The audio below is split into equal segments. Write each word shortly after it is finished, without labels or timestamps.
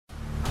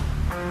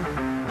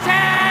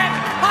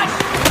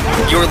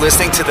You're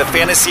listening to the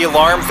Fantasy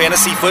Alarm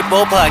Fantasy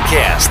Football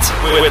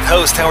Podcast with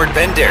host Howard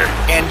Bender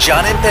and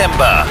John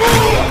Impemba.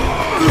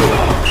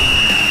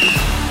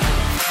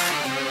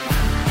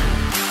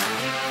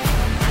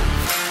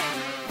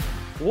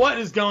 What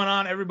is going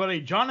on,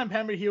 everybody? John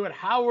Impemba here with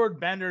Howard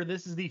Bender.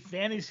 This is the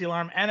Fantasy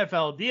Alarm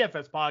NFL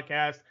DFS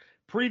Podcast,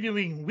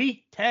 previewing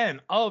Week 10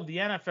 of the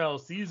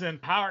NFL season.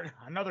 Howard,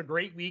 another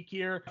great week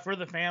here for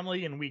the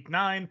family in Week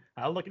 9.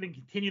 Looking to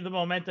continue the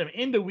momentum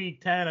into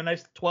Week 10. A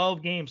nice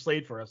 12-game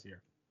slate for us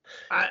here.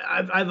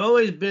 I've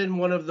always been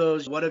one of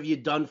those what have you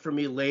done for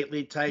me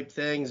lately type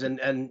things,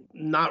 and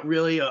not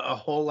really a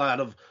whole lot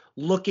of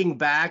looking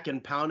back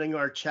and pounding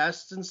our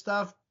chests and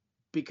stuff,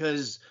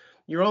 because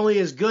you're only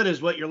as good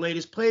as what your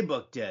latest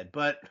playbook did.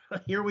 But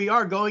here we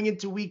are going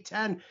into Week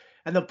 10,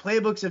 and the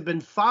playbooks have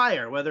been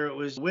fire, whether it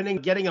was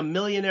getting a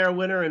millionaire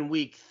winner in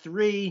Week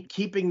 3,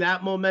 keeping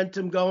that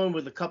momentum going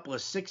with a couple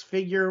of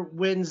six-figure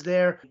wins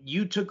there.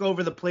 You took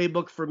over the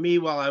playbook for me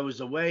while I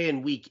was away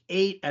in Week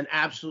 8 and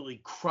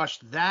absolutely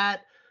crushed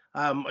that.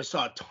 I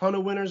saw a ton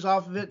of winners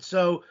off of it.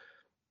 So,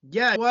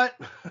 yeah,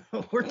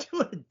 we're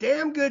doing a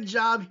damn good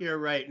job here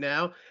right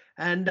now.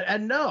 And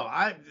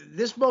no,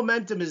 this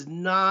momentum is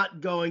not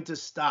going to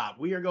stop.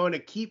 We are going to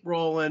keep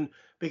rolling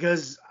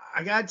because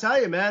I got to tell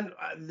you, man,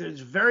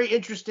 there's a very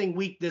interesting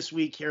week this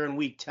week here in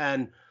Week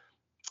 10.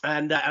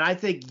 And I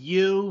think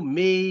you,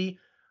 me,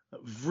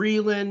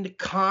 Vreeland,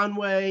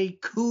 Conway,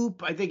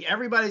 Coop, I think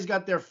everybody's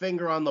got their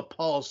finger on the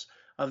pulse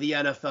of the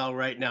NFL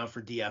right now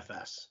for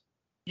DFS.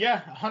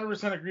 Yeah,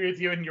 100% agree with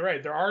you. And you're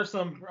right. There are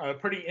some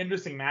pretty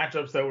interesting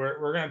matchups that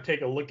we're going to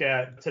take a look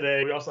at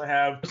today. We also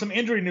have some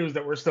injury news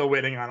that we're still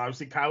waiting on.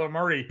 Obviously, Kyler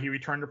Murray, he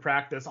returned to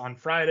practice on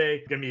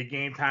Friday. Going to be a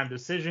game time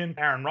decision.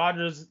 Aaron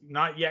Rodgers,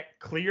 not yet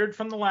cleared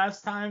from the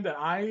last time that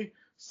I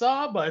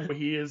saw, but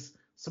he is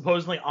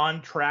supposedly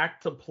on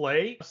track to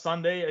play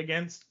Sunday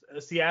against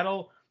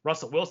Seattle.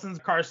 Russell Wilson's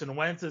Carson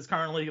Wentz is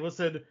currently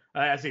listed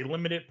as a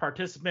limited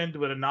participant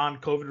with a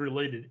non-COVID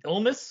related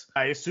illness.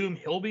 I assume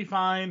he'll be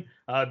fine.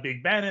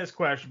 Big Ben is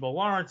questionable.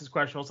 Lawrence is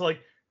questionable. So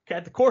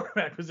at the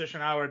quarterback position,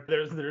 Howard,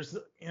 there's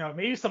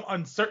maybe some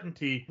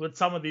uncertainty with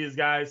some of these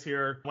guys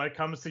here when it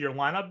comes to your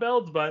lineup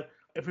builds. But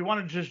if we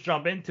want to just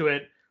jump into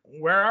it,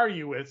 where are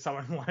you with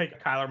someone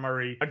like Kyler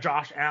Murray, a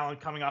Josh Allen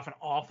coming off an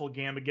awful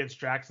game against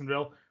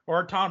Jacksonville,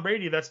 or Tom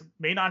Brady that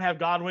may not have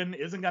Godwin,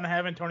 isn't going to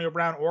have Antonio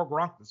Brown or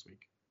Gronk this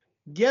week?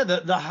 Yeah,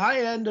 the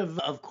high end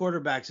of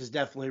quarterbacks is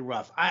definitely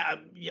rough.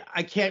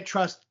 I can't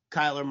trust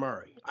Kyler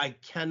Murray. I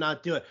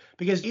cannot do it,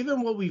 because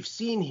even what we've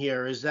seen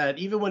here is that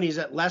even when he's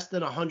at less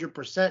than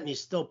 100% and he's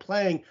still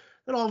playing,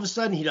 then all of a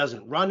sudden he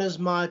doesn't run as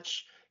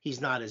much. He's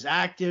not as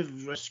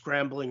active,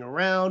 scrambling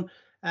around.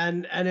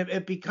 And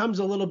it becomes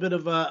a little bit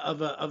of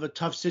a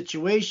tough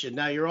situation.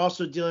 Now you're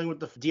also dealing with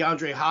the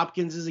DeAndre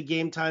Hopkins is a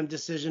game time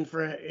decision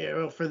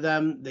for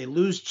them. They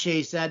lose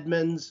Chase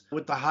Edmonds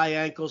with the high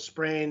ankle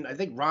sprain. I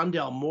think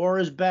Rondale Moore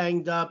is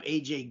banged up.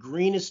 AJ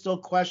Green is still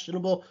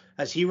questionable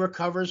as he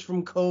recovers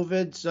from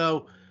COVID.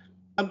 So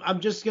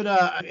I'm just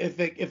gonna, if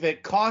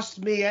it costs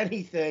me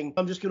anything,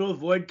 I'm just gonna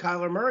avoid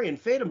Kyler Murray and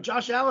fade him.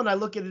 Josh Allen, I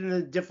look at it in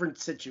a different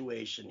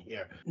situation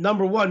here.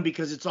 Number one,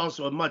 because it's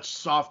also a much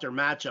softer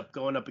matchup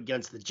going up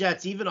against the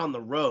Jets, even on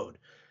the road.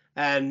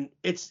 And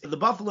it's the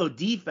Buffalo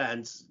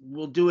defense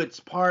will do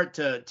its part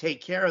to take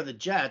care of the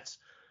Jets.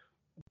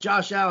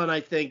 Josh Allen,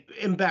 I think,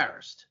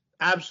 embarrassed,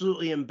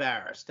 absolutely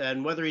embarrassed.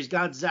 And whether he's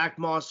got Zach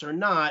Moss or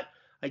not,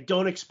 I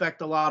don't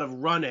expect a lot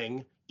of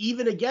running,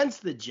 even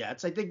against the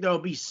Jets. I think there'll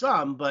be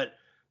some, but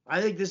I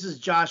think this is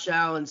Josh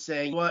Allen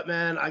saying, what,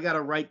 man, I got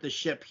to right the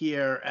ship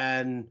here,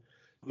 and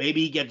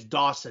maybe he gets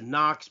Dawson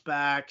Knox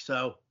back.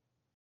 So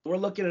we're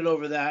looking at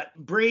over that.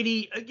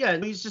 Brady,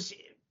 again, he's just,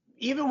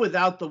 even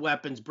without the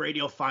weapons,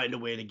 Brady will find a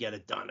way to get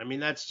it done. I mean,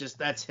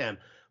 that's him.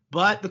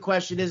 But the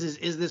question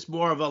is this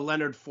more of a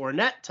Leonard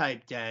Fournette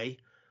type day?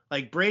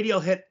 Like Brady will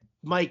hit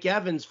Mike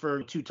Evans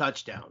for 2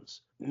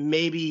 touchdowns.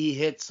 Maybe he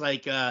hits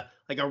like a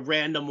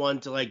random one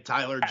to like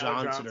Tyler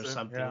Johnson or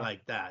something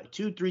like that.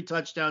 2-3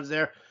 touchdowns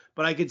there.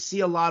 But I could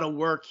see a lot of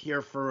work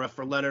here for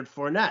Leonard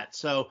Fournette.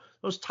 So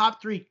those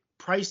top 3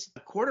 price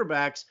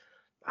quarterbacks,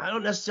 I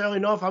don't necessarily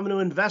know if I'm going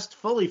to invest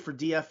fully for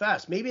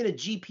DFS. Maybe in a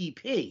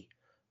GPP,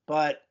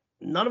 but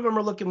none of them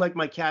are looking like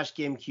my cash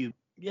game cube.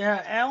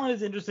 Yeah, Allen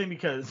is interesting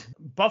because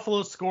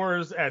Buffalo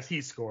scores as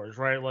he scores,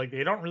 right? Like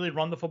they don't really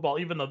run the football,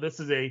 even though this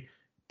is a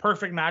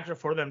perfect matchup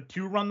for them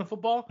to run the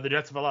football. The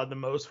Jets have allowed the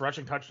most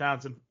rushing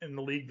touchdowns in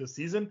the league this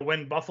season.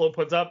 When Buffalo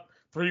puts up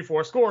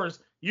 3-4 scores,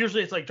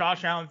 usually it's like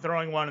Josh Allen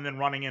throwing 1 and then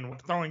running in,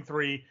 throwing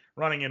 3,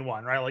 running in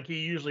 1, right? Like he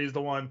usually is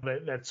the one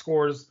that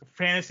scores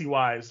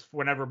fantasy-wise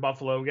whenever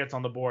Buffalo gets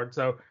on the board.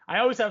 So I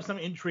always have some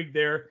intrigue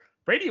there.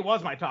 Brady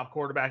was my top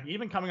quarterback,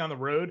 even coming on the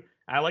road.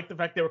 I like the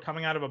fact they were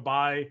coming out of a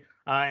bye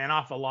and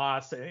off a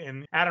loss.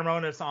 And Adam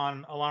Ronis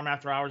on Alarm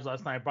After Hours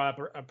last night brought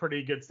up a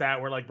pretty good stat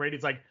where like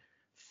Brady's like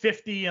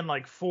 50 and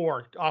like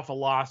 4 off a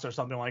loss or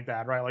something like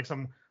that, right? Like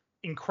some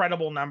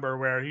incredible number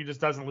where he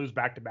just doesn't lose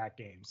back-to-back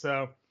games.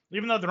 So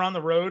even though they're on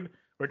the road,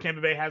 where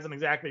Tampa Bay hasn't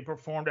exactly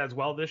performed as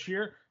well this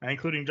year,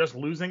 including just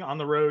losing on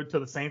the road to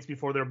the Saints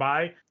before their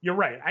bye. You're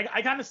right.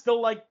 I kind of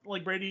still like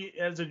Brady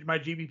as my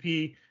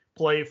GPP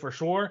play for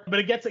sure. But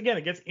it gets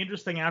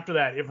interesting after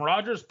that. If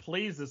Rodgers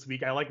plays this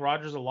week, I like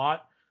Rodgers a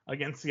lot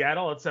against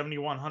Seattle at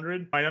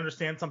 7,100. I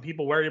understand some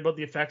people worry about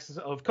the effects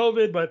of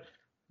COVID, but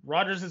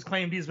Rodgers has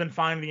claimed he's been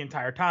fine the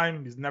entire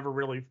time. He's never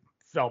really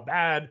felt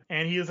bad,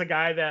 and he is a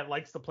guy that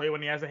likes to play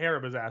when he has a hair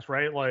up his ass,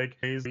 right? Like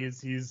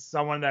he's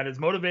someone that is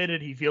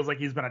motivated. He feels like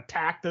he's been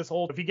attacked this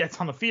whole. If he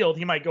gets on the field,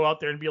 he might go out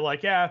there and be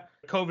like, yeah,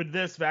 COVID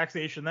this,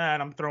 vaccination that,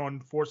 I'm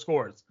throwing 4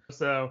 scores.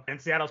 So, and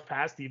Seattle's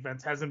pass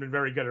defense hasn't been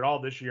very good at all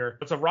this year.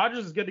 So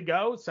Rodgers is good to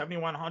go,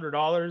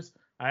 $7,100.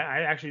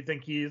 I actually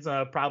think he's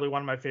probably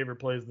one of my favorite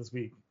plays this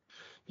week.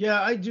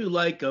 Yeah, I do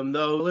like him,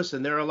 though.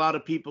 Listen, there are a lot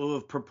of people who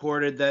have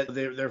purported that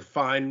they're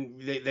fine.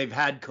 They've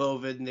had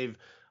COVID and they've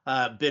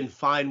been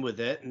fine with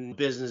it and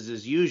business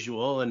as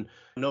usual, and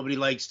nobody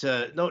likes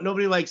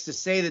to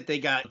say that they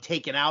got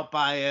taken out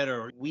by it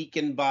or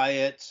weakened by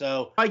it.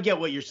 So I get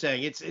what you're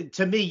saying.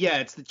 To me,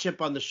 it's the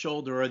chip on the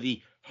shoulder or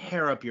the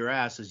hair up your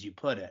ass, as you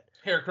put it.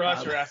 Hair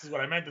across your ass is what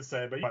I meant to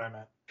say, but what I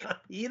meant.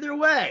 Either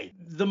way,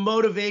 the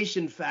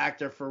motivation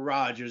factor for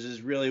Rodgers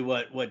is really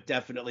what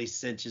definitely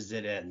cinches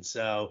it in.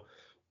 So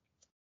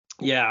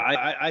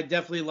yeah, I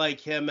definitely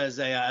like him as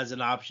an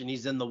option.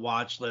 He's in the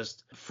watch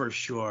list for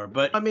sure.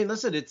 But I mean,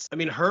 listen,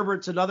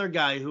 Herbert's another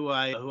guy who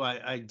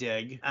I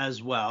dig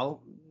as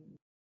well.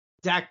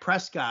 Dak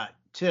Prescott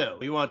too.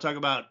 You want to talk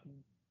about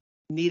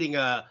needing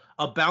a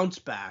bounce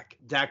back?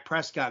 Dak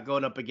Prescott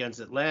going up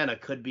against Atlanta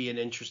could be an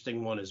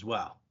interesting one as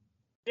well.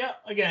 Yeah,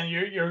 again,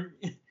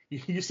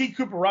 you see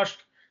Cooper Rush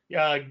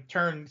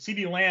turn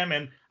CeeDee Lamb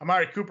and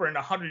Amari Cooper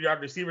into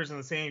 100-yard receivers in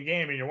the same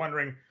game, and you're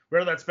wondering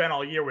where that's been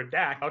all year with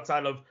Dak.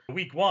 Outside of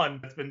week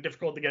 1, it's been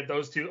difficult to get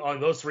those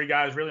 3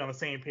 guys really on the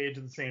same page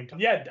at the same time.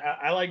 Yeah,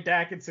 I like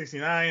Dak at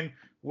 69.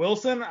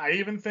 Wilson, I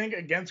even think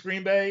against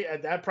Green Bay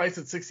at that price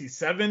at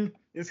 67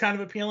 is kind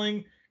of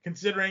appealing,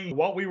 considering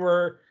what we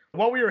were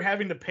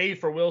having to pay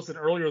for Wilson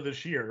earlier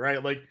this year,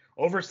 right? Like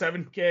over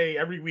 $7K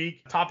every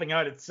week, topping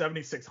out at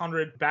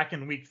 $7,600 back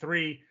in week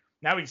 3.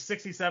 Now he's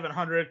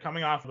 $6,700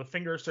 coming off of the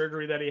finger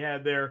surgery that he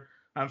had there.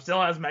 Still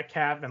has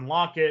Metcalf and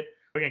Lockett.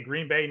 Again,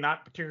 Green Bay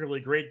not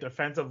particularly great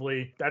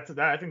defensively.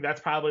 I think that's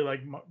probably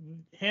like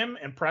him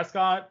and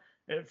Prescott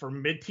for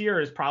mid-tier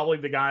is probably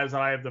the guys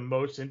that I have the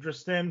most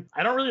interest in.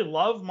 I don't really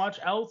love much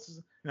else.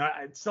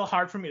 It's still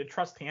hard for me to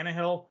trust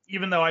Tannehill,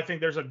 even though I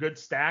think there's a good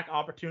stack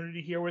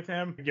opportunity here with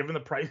him, given the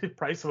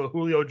price of a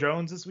Julio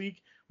Jones this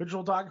week, which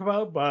we'll talk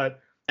about.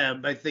 But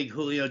I think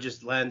Julio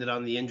just landed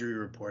on the injury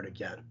report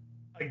again.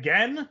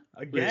 Again?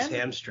 With his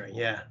hamstring,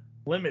 yeah.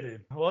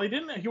 Limited. Well,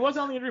 he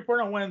wasn't on the injury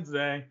report on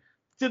Wednesday.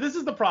 So this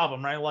is the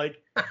problem, right?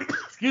 Like,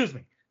 excuse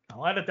me.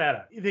 I'll edit that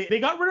out. They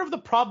got rid of the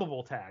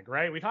probable tag,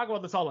 right? We talk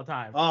about this all the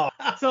time. Oh.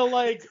 So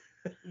like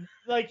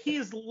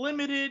he's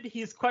limited.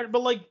 He's quite,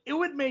 but like it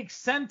would make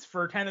sense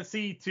for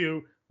Tennessee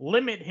to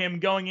limit him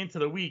going into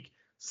the week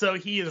so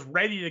he is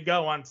ready to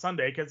go on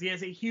Sunday because he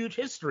has a huge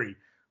history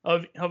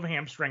of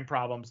hamstring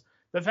problems.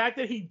 The fact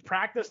that he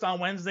practiced on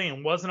Wednesday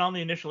and wasn't on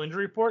the initial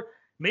injury report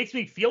makes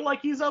me feel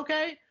like he's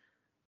okay.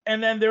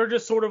 And then they're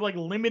just sort of like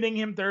limiting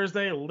him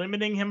Thursday,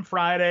 limiting him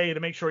Friday to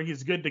make sure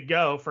he's good to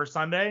go for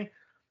Sunday.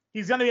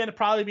 He's going to end up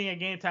probably being a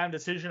game time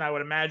decision, I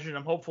would imagine.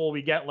 I'm hopeful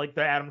we get like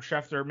the Adam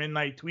Schefter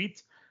midnight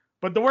tweets.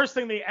 But the worst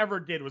thing they ever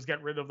did was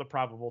get rid of the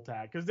probable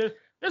tag because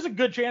there's a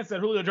good chance that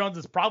Julio Jones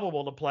is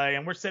probable to play.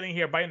 And we're sitting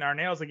here biting our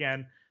nails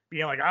again,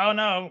 being like, oh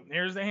no,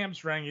 here's the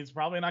hamstring. He's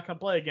probably not going to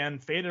play again.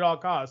 Fade at all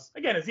costs.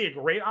 Again, is he a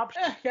great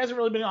option? He hasn't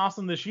really been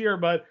awesome this year,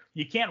 but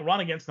you can't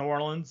run against New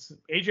Orleans.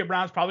 A.J.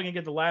 Brown's probably going to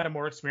get the lad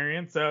more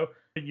experience. So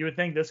you would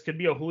think this could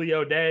be a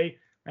Julio day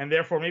and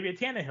therefore maybe a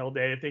Tannehill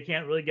day if they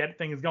can't really get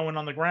things going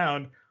on the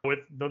ground with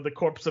the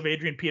corpse of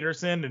Adrian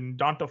Peterson and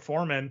Donta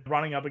Foreman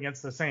running up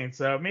against the Saints.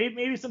 So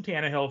maybe some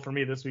Tannehill for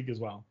me this week as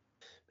well.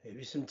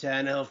 Maybe some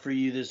Tannehill for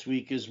you this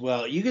week as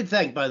well. You could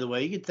thank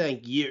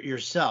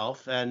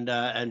yourself and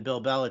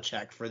Bill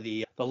Belichick for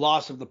the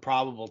loss of the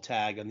probable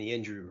tag on the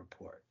injury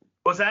report.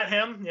 Was that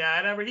him?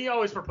 Yeah, he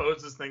always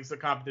proposes things to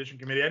the competition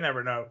committee. I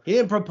never know. He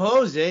didn't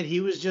propose it. He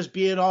was just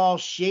being all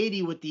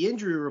shady with the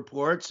injury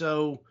report.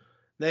 So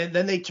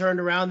then they turned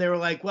around. They were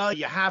like, well,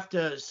 you have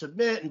to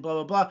submit and blah,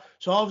 blah, blah.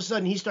 So all of a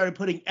sudden he started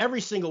putting every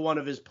single one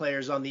of his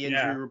players on the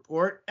injury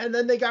report. And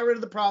then they got rid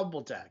of the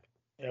probable tag.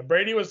 Yeah,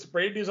 Brady was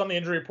on the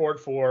injury report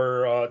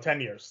for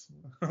 10 years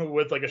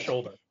with like a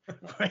shoulder.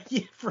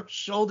 For a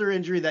shoulder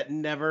injury that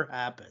never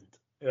happened.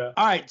 Yeah.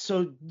 All right,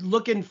 so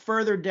looking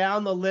further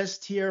down the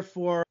list here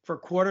for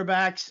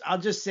quarterbacks, I'll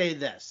just say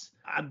this.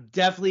 I'm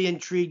definitely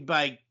intrigued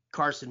by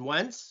Carson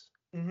Wentz.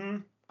 Mm-hmm.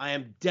 I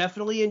am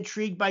definitely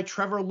intrigued by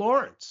Trevor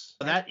Lawrence.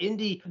 That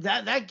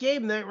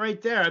game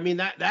right there, I mean,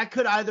 that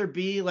could either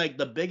be like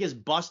the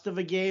biggest bust of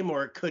a game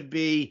or it could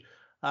be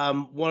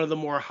one of the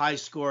more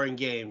high-scoring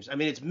games. I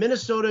mean, it's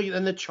Minnesota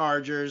and the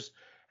Chargers,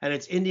 and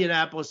it's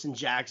Indianapolis and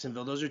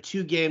Jacksonville. Those are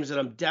 2 games that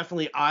I'm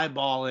definitely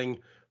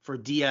eyeballing for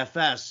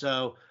DFS.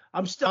 So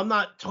I'm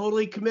not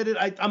totally committed.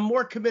 I'm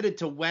more committed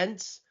to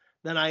Wentz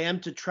than I am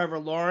to Trevor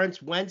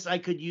Lawrence. Wentz I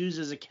could use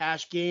as a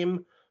cash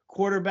game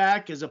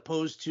quarterback as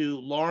opposed to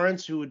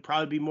Lawrence, who would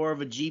probably be more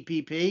of a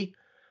GPP.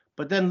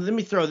 But then let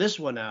me throw this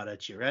one out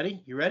at you.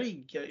 Ready? You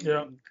ready?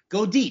 Yeah.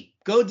 Go deep.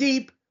 Go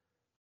deep.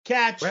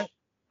 Catch.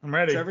 I'm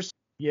ready. Trevor.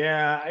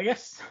 Yeah, I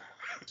guess.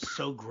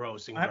 So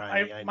gross and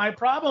grimy. My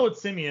problem with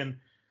Simeon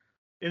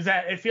is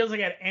that it feels like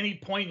at any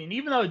point, and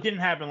even though it didn't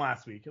happen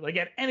last week, like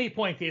at any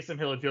point, Taysom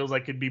Hill, it feels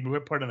like could be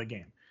put in the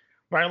game,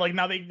 right? Like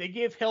now they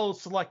give Hill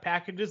select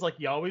packages like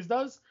he always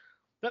does,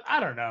 but I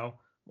don't know.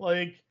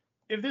 Like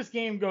if this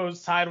game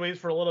goes sideways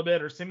for a little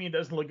bit or Simeon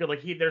doesn't look good,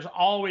 like there's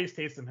always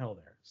Taysom Hill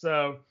there.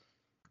 So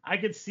I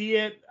could see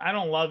it. I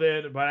don't love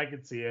it, but I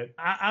could see it.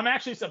 I'm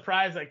actually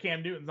surprised that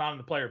Cam Newton's not in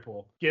the player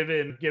pool,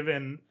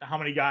 given how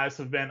many guys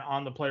have been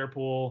on the player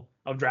pool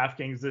of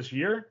DraftKings this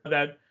year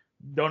that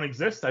don't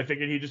exist. I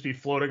figured he'd just be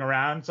floating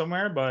around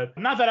somewhere, but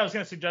not that I was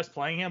going to suggest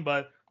playing him,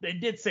 but they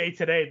did say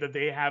today that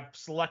they have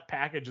select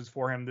packages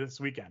for him this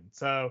weekend.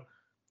 So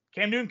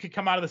Cam Newton could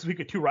come out of this week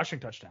with 2 rushing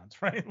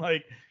touchdowns, right?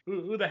 Like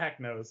who the heck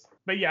knows?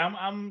 But yeah,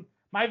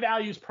 my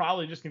value is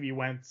probably just gonna be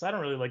Wentz. I don't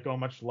really like going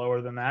much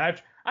lower than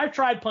that. I've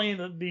tried playing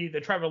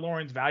the Trevor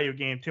Lawrence value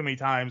game too many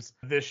times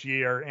this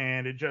year,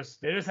 and it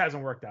just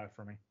hasn't worked out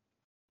for me.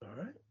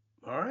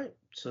 All right.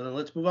 So then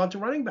let's move on to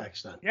running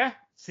backs then. Yeah,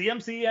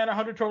 CMC at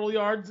 100 total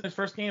yards in his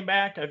first game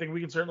back. I think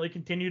we can certainly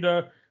continue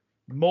to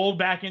mold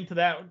back into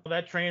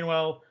that train.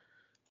 Well,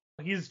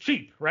 he's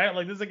cheap, right?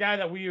 Like this is a guy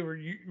that we were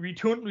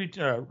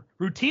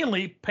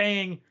routinely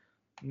paying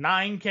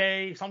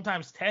 $9K,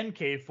 sometimes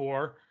 $10K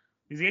for.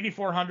 He's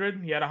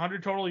 8,400. He had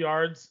 100 total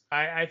yards.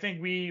 I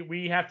think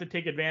we have to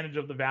take advantage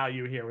of the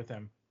value here with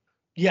him.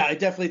 Yeah, I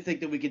definitely think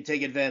that we can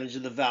take advantage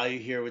of the value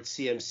here with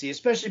CMC,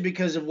 especially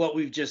because of what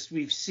we've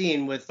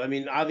seen with, I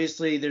mean,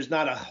 obviously there's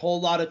not a whole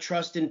lot of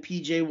trust in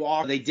PJ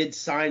Walker. They did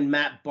sign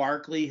Matt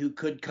Barkley, who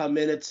could come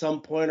in at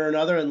some point or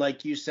another. And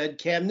like you said,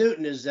 Cam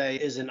Newton is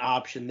an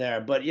option there.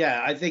 But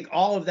yeah, I think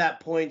all of that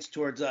points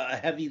towards a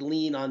heavy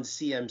lean on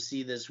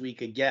CMC this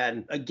week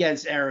again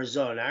against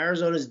Arizona.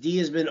 Arizona's D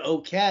has been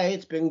okay.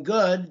 It's been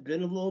good,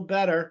 been a little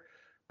better,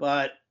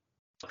 but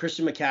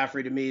Christian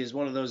McCaffrey to me is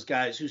one of those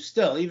guys who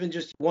still, even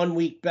just 1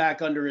 week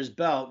back under his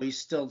belt, he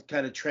still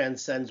kind of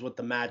transcends what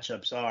the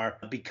matchups are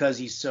because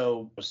he's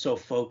so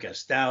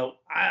focused. Now,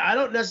 I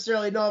don't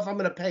necessarily know if I'm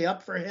going to pay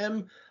up for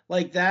him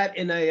like that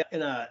in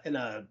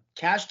a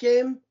cash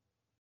game.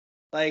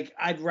 Like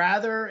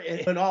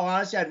in all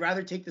honesty, I'd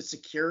rather take the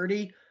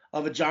security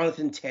of a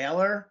Jonathan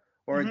Taylor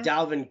or a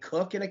Dalvin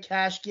Cook in a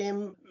cash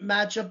game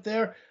matchup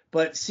there.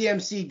 But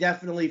CMC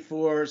definitely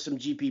for some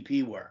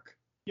GPP work.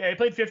 Yeah, he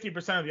played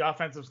 50% of the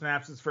offensive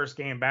snaps his first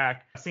game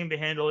back. Seemed to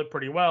handle it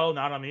pretty well,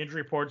 not on the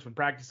injury reports when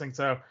practicing.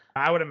 So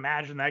I would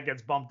imagine that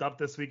gets bumped up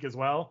this week as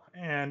well.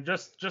 And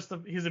just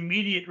his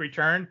immediate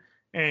return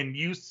and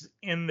use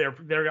in their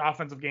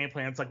offensive game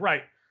plan, it's like,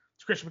 right,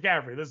 it's Christian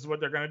McCaffrey. This is what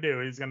they're going to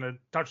do. He's going to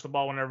touch the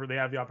ball whenever they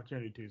have the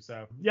opportunity to.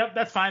 So, yep,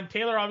 that's fine.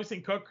 Taylor, obviously,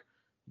 and Cook,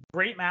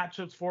 great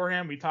matchups for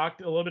him. We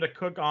talked a little bit of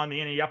Cook on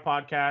the NE Up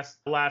podcast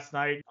last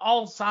night.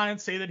 All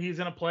signs say that he's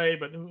going to play,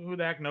 but who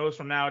the heck knows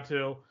from now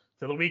till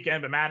the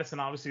weekend. But Madison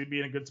obviously would be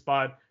in a good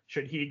spot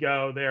should he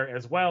go there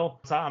as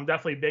well. So I'm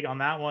definitely big on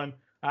that one.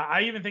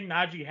 I even think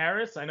Najee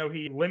Harris, I know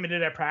he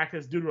limited at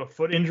practice due to a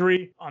foot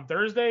injury on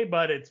Thursday,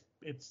 but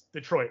it's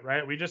Detroit,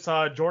 right? We just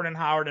saw Jordan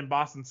Howard and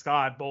Boston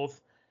Scott both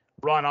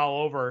run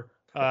all over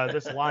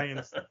this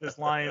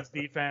Lions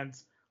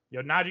defense.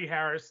 You know, Najee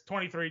Harris,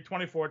 23,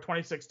 24,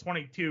 26,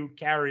 22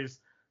 carries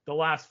the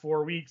last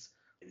 4 weeks.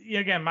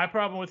 Again, my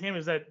problem with him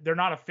is that they're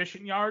not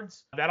efficient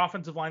yards. That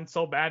offensive line's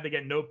so bad, they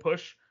get no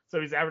push. So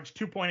he's averaged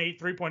 2.8,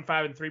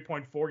 3.5, and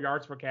 3.4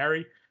 yards per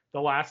carry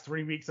the last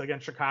 3 weeks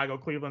against Chicago,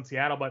 Cleveland,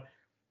 Seattle. But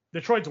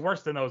Detroit's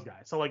worse than those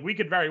guys. So, like, we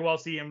could very well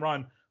see him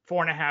run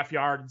 4.5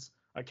 yards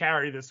a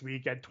carry this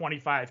week at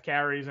 25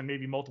 carries and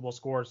maybe multiple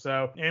scores.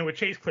 So, and with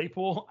Chase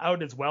Claypool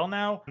out as well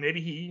now,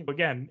 maybe he,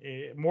 again,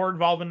 more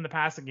involvement in the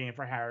passing game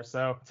for Harris.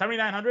 So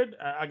 7,900,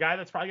 a guy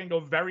that's probably going to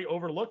go very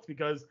overlooked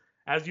because,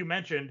 as you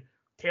mentioned,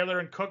 Taylor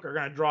and Cook are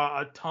going to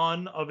draw a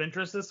ton of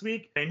interest this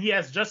week, and he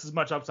has just as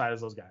much upside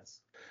as those guys.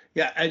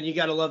 Yeah, and you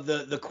got to love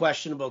the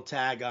questionable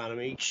tag on him.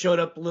 He showed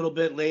up a little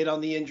bit late on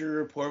the injury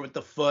report with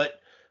the foot,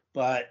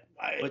 but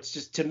it's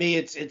just, to me,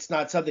 it's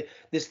not something.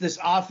 This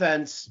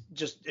offense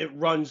it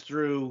runs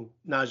through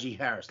Najee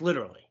Harris,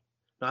 literally,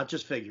 not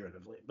just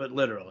figuratively, but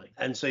literally.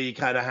 And so you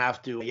kind of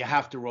have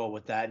to roll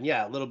with that. And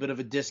yeah, a little bit of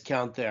a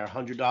discount there,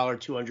 $100,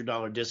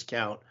 $200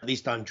 discount, at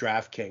least on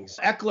DraftKings.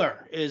 Eckler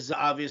is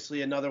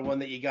obviously another one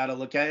that you got to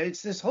look at.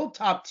 It's this whole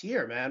top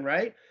tier, man,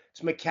 right? It's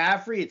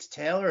McCaffrey, it's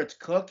Taylor, it's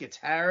Cook, it's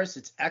Harris,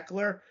 it's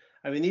Eckler.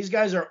 I mean, these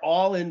guys are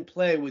all in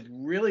play with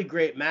really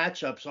great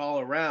matchups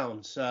all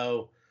around.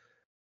 So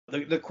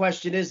the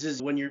question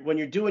is when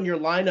you're doing your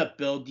lineup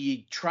build, do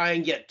you try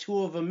and get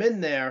 2 of them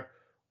in there,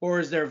 or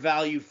is there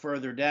value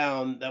further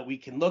down that we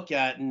can look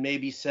at and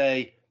maybe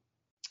say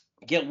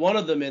get one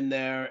of them in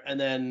there and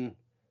then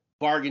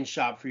bargain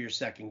shop for your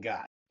second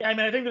guy? Yeah, I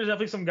mean, I think there's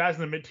definitely some guys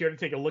in the mid-tier to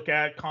take a look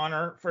at.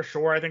 Connor, for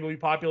sure, I think will be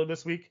popular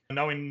this week.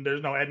 Knowing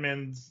there's no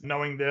Edmonds,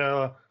 knowing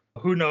the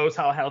Who knows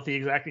how healthy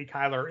exactly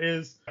Kyler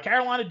is.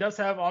 Carolina does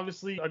have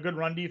obviously a good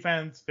run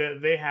defense.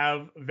 They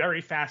have very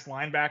fast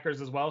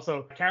linebackers as well.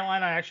 So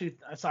Carolina,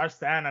 I saw a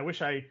stat, and I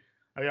wish I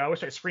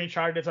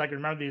screenshotted it so I can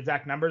remember the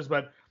exact numbers,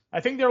 but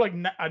I think they're like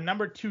a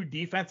number 2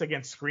 defense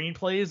against screen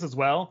plays as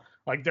well.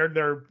 Like their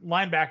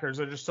linebackers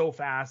are just so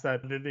fast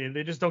that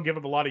they just don't give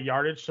up a lot of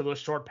yardage to those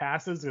short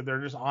passes.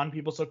 They're just on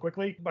people so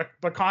quickly.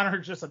 But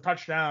Connor's just a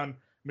touchdown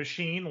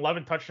machine,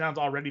 11 touchdowns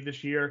already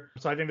this year.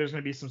 So I think there's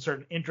going to be some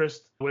certain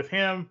interest with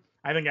him.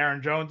 I think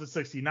Aaron Jones at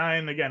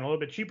 69, again, a little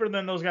bit cheaper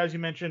than those guys you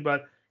mentioned,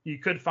 but you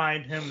could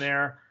find him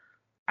there.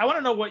 I want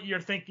to know what you're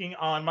thinking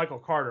on Michael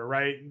Carter,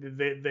 right?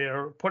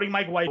 They're putting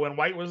Mike White. When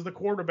White was the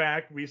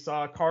quarterback, we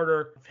saw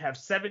Carter have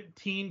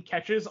 17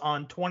 catches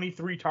on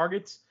 23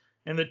 targets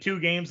in the 2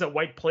 games that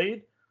White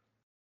played.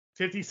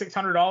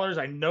 $5,600.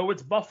 I know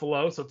it's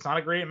Buffalo, so it's not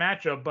a great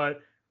matchup,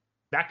 but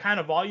that kind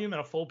of volume in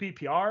a full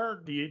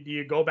PPR, do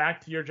you go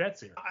back to your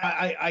Jets here?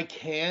 I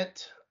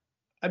can't.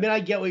 I mean,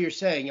 I get what you're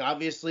saying.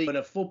 Obviously, in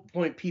a full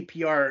point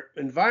PPR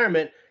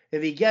environment,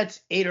 if he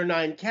gets 8 or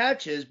 9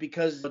 catches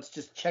because it's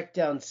just check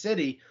down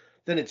city,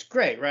 then it's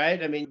great,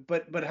 right? I mean,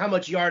 but how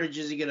much yardage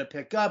is he going to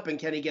pick up, and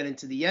can he get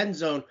into the end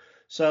zone?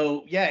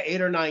 So yeah,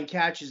 8 or 9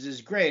 catches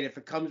is great. If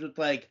it comes with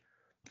like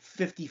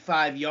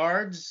 55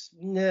 yards,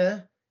 nah.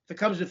 If it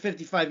comes with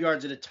 55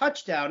 yards and a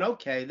touchdown,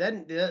 okay,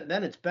 then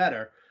it's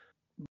better.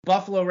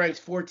 Buffalo ranks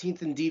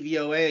 14th in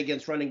DVOA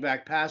against running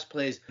back pass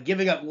plays,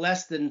 giving up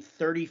less than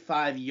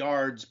 35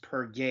 yards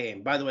per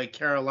game. By the way,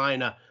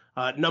 Carolina,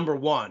 number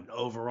 1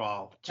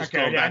 overall. Just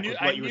going back with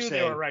what you were saying.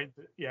 They were right.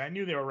 Yeah, I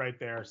knew they were right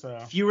there. So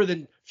fewer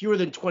than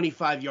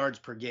 25 yards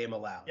per game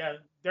allowed. Yeah,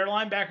 their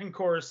linebacking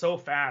core is so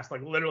fast.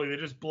 Like literally, they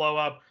just blow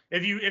up.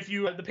 If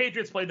you the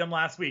Patriots played them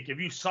last week. If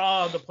you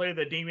saw the play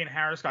that Damian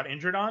Harris got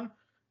injured on,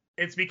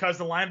 it's because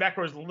the linebacker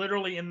was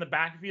literally in the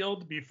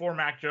backfield before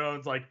Mac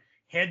Jones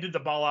handed the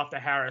ball off to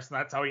Harris, and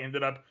that's how he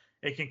ended up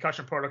in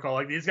concussion protocol.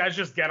 Like these guys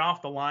just get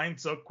off the line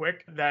so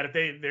quick that if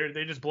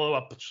they just blow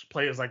up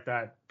plays like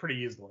that pretty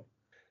easily.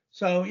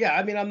 So yeah,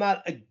 I mean, I'm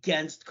not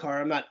against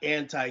Carter, I'm not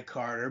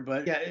anti-Carter,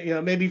 but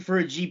yeah, maybe for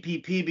a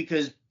GPP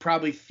because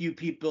probably few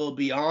people will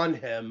be on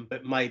him.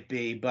 It might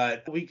be,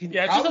 but we can.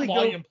 Yeah, it's just a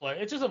volume play.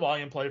 It's just a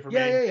volume play for me.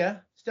 Yeah.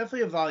 It's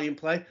definitely a volume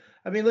play.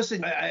 I mean,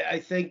 listen, I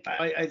think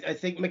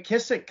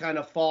McKissick kind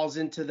of falls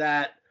into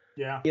that.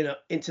 Yeah.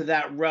 Into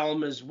that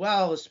realm as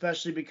well,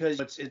 especially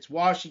because it's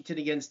Washington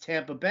against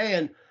Tampa Bay,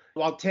 and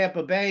while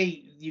Tampa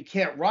Bay you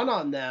can't run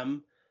on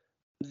them,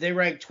 they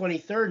rank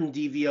 23rd in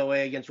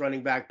DVOA against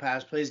running back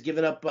pass plays,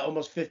 giving up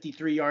almost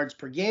 53 yards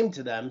per game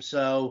to them.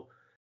 So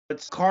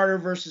it's Carter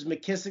versus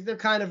McKissick. They're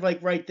kind of like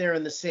right there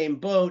in the same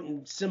boat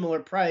and similar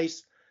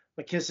price.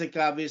 McKissick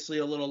obviously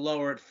a little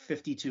lower at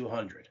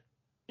 5,200.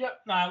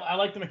 Yep, no, I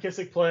like the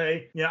McKissick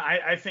play. Yeah,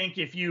 I think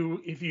if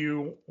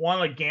you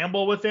want to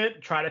gamble with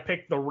it, try to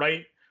pick the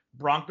right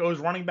Broncos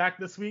running back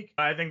this week.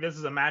 I think this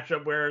is a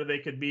matchup where they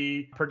could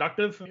be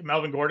productive.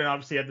 Melvin Gordon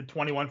obviously had the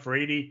 21 for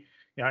 80.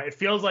 It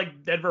feels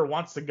like Denver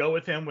wants to go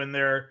with him when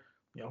they're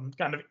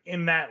kind of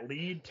in that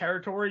lead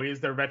territory.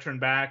 He's their veteran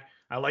back.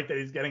 I like that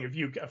he's getting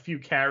a few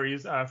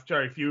carries, a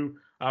few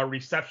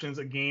receptions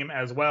a game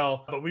as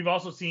well. But we've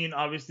also seen,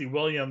 obviously,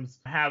 Williams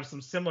have some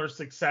similar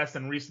success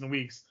in recent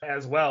weeks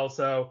as well.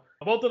 So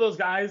both of those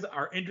guys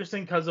are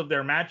interesting because of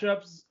their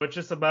matchups, but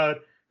just about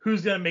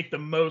who's going to make the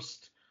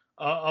most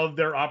of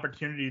their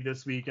opportunity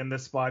this week in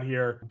this spot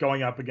here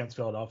going up against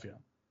Philadelphia.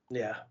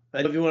 Yeah.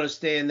 And if you want to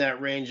stay in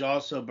that range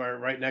also, Bert,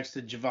 right next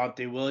to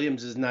Javonte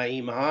Williams is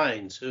Nyheim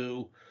Hines,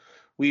 who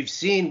we've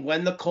seen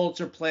when the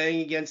Colts are playing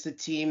against a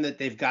team that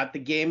they've got the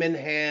game in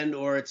hand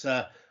or it's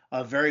a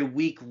very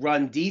weak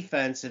run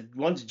defense.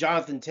 Once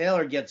Jonathan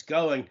Taylor gets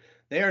going,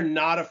 they are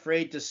not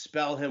afraid to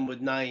spell him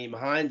with Nyheim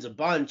Hines a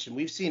bunch. And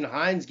we've seen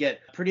Hines get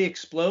pretty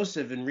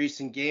explosive in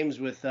recent games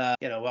with,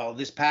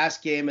 this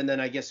past game. And then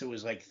I guess it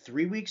was like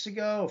 3 weeks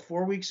ago or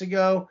 4 weeks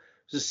ago.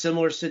 It was a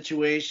similar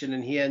situation,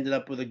 and he ended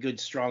up with a good,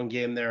 strong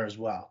game there as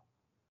well.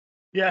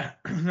 Yeah,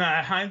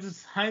 Hines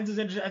is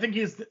interesting. I think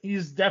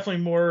he's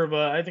definitely more of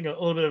a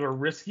little bit of a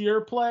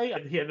riskier play.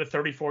 He had the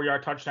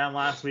 34-yard touchdown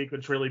last week,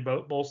 which really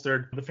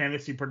bolstered the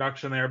fantasy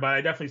production there. But I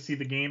definitely see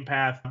the game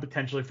path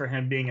potentially for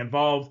him being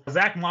involved.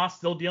 Zach Moss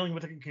still dealing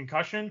with a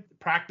concussion.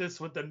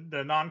 Practice with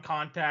the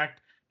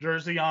non-contact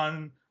jersey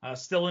on,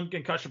 still in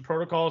concussion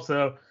protocol.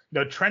 So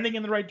trending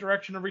in the right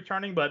direction of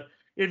returning. But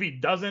if he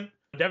doesn't,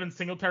 Devin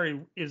Singletary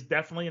is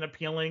definitely an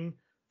appealing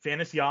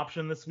fantasy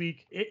option this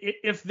week.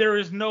 If there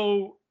is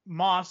no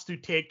Moss to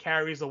take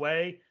carries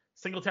away,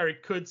 Singletary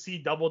could see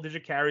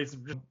double-digit carries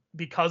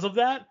because of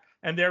that.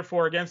 And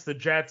therefore, against the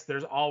Jets,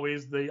 there's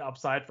always the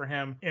upside for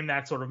him in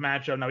that sort of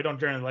matchup. Now, we don't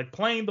generally like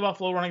playing the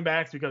Buffalo running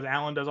backs because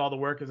Allen does all the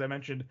work, as I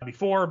mentioned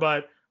before,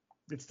 but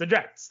it's the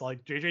Jets.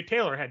 Like, J.J.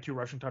 Taylor had 2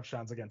 rushing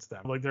touchdowns against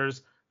them. Like,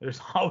 there's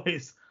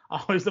always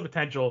the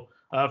potential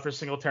for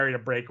Singletary to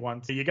break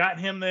one. So you got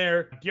him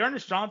there.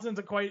 Dearness Johnson's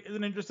is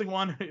an interesting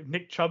one. If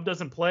Nick Chubb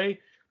doesn't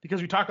play, because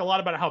we talk a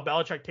lot about how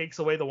Belichick takes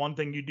away the one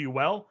thing you do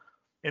well.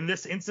 In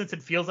this instance,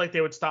 it feels like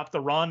they would stop the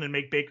run and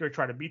make Baker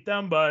try to beat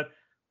them. But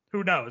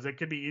who knows? It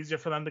could be easier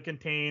for them to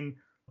contain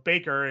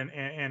Baker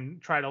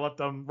and try to let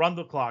them run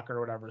the clock or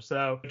whatever.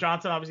 So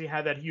Johnson obviously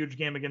had that huge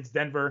game against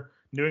Denver.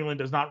 New England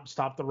does not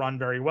stop the run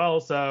very well,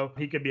 so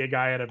he could be a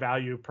guy at a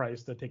value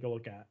price to take a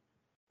look at.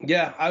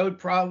 Yeah, I would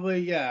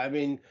probably, I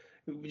mean,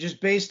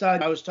 just based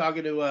on, I was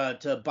talking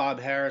to Bob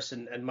Harris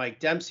and Mike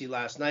Dempsey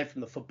last night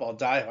from the Football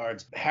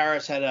Diehards.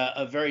 Harris had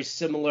a very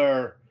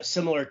similar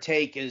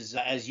take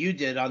as you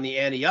did on the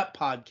Ante Up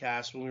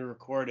podcast when we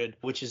recorded,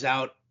 which is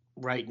out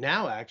right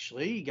now,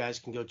 actually. You guys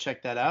can go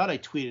check that out. I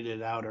tweeted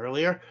it out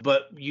earlier.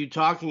 But you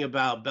talking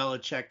about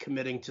Belichick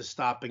committing to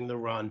stopping the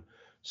run.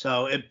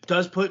 So it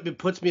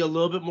puts me a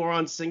little bit more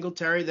on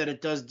Singletary than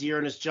it does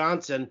Dearness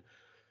Johnson.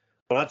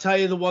 But I'll tell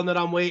you the one that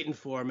I'm waiting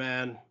for,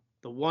 man.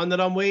 The one that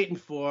I'm waiting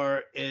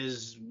for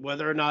is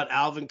whether or not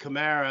Alvin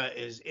Kamara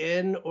is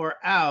in or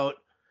out,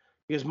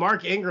 because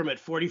Mark Ingram at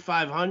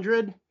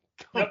 4,500,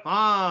 come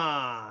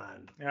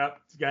on. Yep,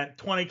 he's got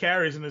 20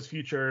 carries in his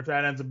future if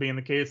that ends up being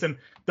the case. And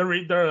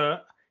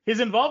his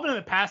involvement in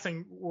the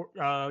passing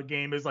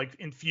game is like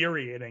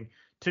infuriating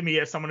to me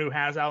as someone who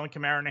has Alvin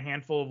Kamara in a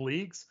handful of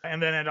leagues.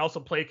 And then I'd also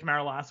played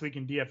Kamara last week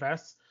in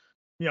DFS.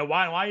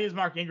 Why is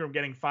Mark Ingram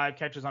getting 5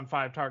 catches on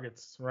 5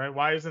 targets, right?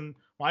 Why isn't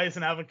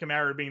Alvin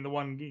Kamara being the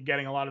one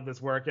getting a lot of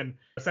this work? And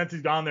since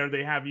he's gone there,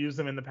 they have used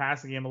him in the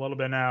passing game a little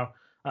bit now.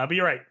 But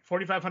you're right,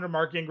 4,500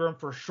 Mark Ingram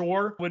for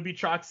sure would be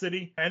chalk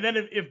city. And then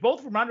if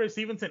both Ramondre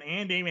Stevenson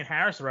and Damian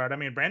Harris are out, I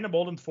mean, Brandon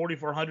Bolden's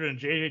 4,400 and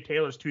J.J.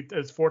 Taylor's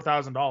is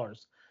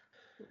 $4,000.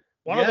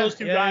 One of those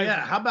two guys.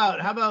 Yeah. How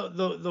about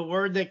the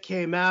word that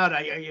came out?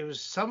 It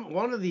was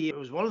one of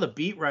the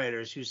beat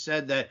writers who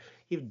said that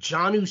if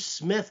Jonnu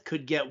Smith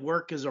could get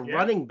work as a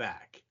running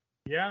back.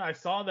 Yeah, I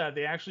saw that.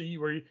 They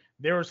actually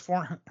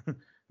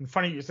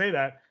funny you say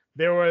that.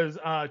 There was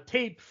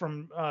tape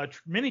from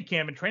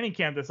minicamp and training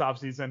camp this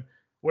offseason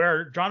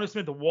where Jonnu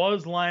Smith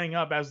was lining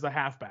up as the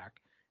halfback.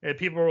 And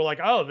people were like,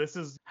 oh, this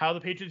is how the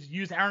Patriots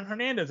used Aaron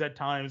Hernandez at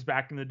times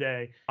back in the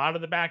day, out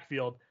of the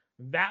backfield.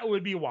 That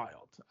would be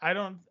wild. I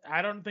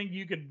don't think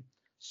you could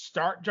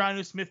start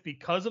Jonnu Smith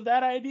because of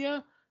that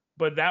idea,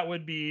 but that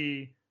would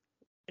be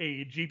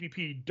a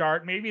GPP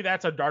dart. Maybe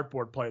that's a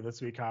dartboard play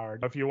this week,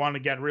 Howard. If you want to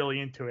get really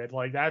into it,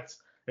 like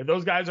if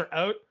those guys are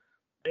out,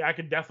 I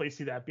could definitely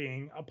see that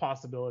being a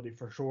possibility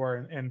for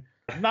sure. And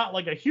not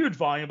like a huge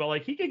volume, but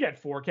like he could get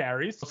 4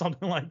 carries,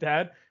 something like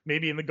that,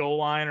 maybe in the goal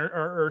line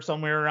or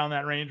somewhere around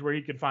that range where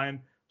he could find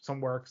some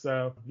work.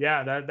 So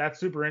yeah, that's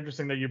super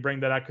interesting that you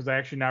bring that up, because I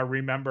actually now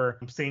remember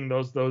seeing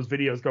those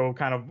videos go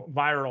kind of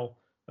viral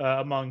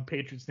among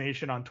Patriots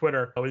Nation on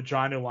Twitter with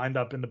Jonnu lined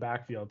up in the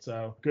backfield.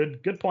 So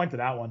good point to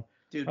that one.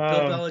 Dude, Bill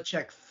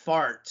Belichick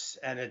farts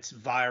and it's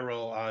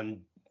viral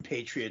on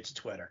Patriots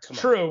Twitter. Come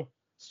on. True.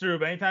 It's true,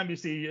 but anytime you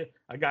see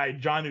a guy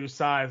Jonnu's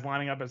size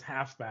lining up as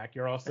halfback,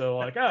 you're also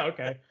like, oh,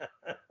 okay.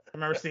 I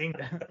remember seeing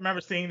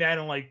that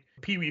in like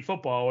Pee Wee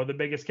football, where the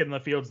biggest kid in the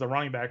field is the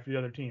running back for the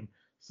other team.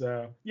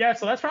 So yeah,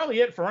 so that's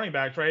probably it for running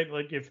backs, right?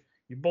 Like if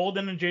you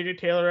Bolden and J.J.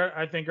 Taylor,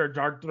 I think are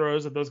dart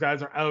throws. If those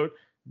guys are out,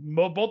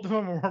 both of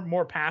them are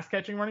more pass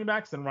catching running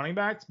backs than running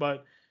backs,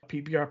 but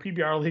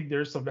PPR league,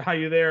 there's some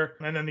value there,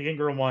 and then the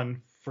Ingram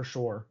one for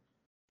sure.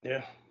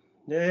 Yeah.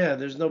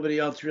 There's nobody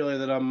else really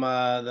that I'm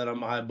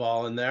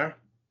eyeballing there.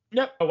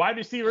 Yep. Wide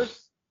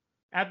receivers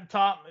at the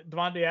top,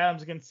 Devontae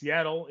Adams against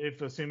Seattle.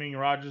 If assuming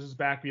Rodgers is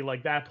back, we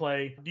like that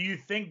play. Do you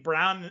think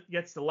Brown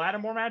gets the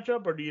Lattimore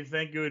matchup, or do you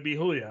think it would be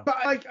Julio?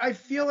 I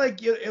feel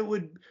like it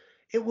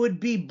would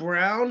be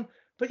Brown,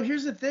 but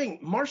here's the thing: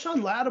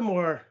 Marshawn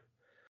Lattimore,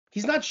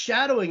 he's not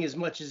shadowing as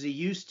much as he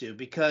used to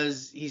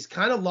because he's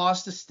kind of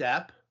lost a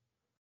step.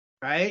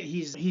 Right?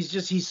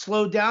 He's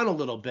slowed down a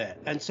little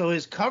bit. And so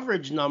his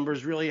coverage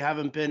numbers really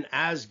haven't been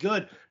as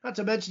good. Not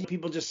to mention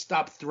people just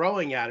stop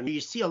throwing at him.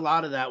 You see a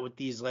lot of that with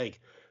these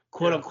like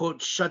quote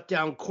unquote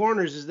shutdown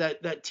corners, is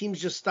that teams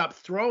just stop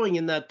throwing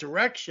in that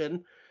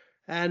direction.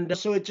 And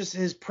so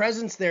his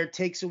presence there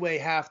takes away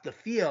half the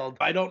field.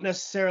 I don't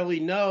necessarily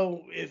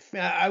know if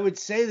I would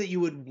say that you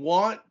would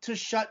want to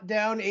shut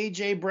down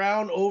A.J.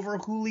 Brown over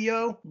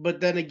Julio. But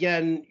then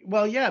again,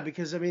 well, yeah,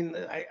 because I mean,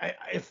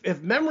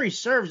 if memory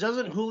serves,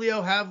 doesn't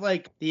Julio have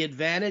like the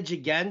advantage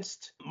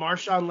against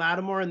Marshawn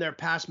Lattimore in their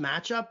past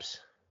matchups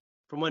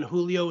from when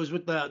Julio was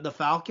with the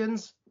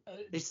Falcons?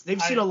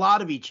 They've seen a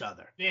lot of each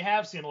other. They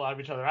have seen a lot of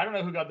each other. I don't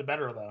know who got the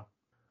better though.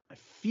 I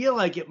feel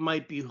like it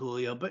might be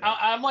Julio, but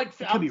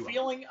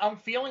I'm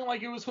feeling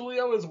like it was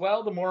Julio as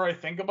well. The more I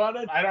think about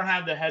it, I don't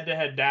have the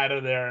head-to-head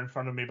data there in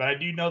front of me, but I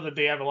do know that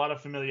they have a lot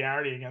of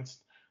familiarity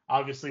against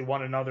obviously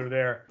one another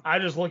there. I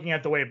just looking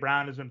at the way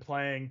Brown has been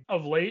playing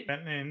of late,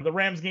 and the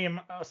Rams game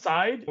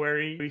aside,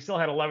 where he still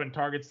had 11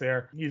 targets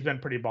there, he's been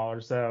pretty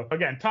baller. So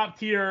again, top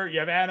tier, you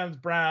have Adams,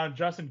 Brown,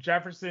 Justin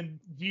Jefferson.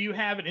 Do you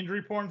have an injury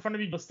report in front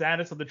of you? The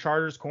status of the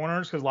Chargers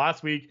corners, because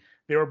last week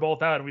they were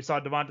both out, and we saw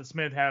Devonta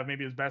Smith have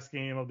maybe his best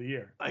game of the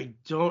year. I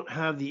don't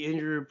have the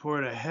injury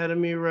report ahead of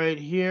me right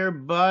here,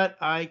 but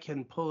I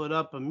can pull it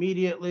up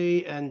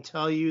immediately and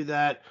tell you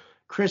that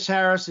Chris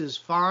Harris is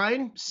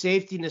fine.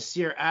 Safety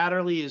Nasir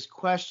Adderley is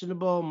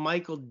questionable.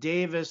 Michael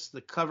Davis,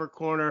 the cover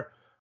corner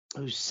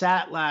who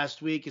sat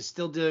last week, is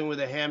still dealing with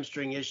a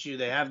hamstring issue.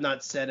 They have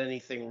not said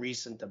anything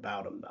recent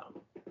about him,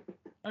 though.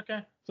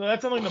 Okay, so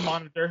that's something to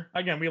monitor.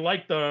 Again, we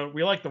like the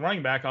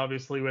running back,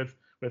 obviously, with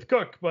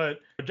Cook, but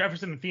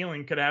Jefferson and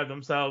Thielen could have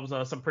themselves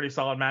some pretty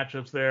solid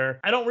matchups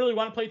there. I don't really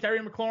want to play Terry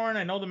McLaurin.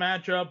 I know the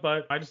matchup,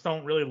 but I just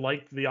don't really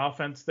like the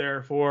offense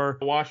there for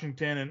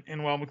Washington.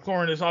 And while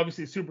McLaurin is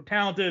obviously super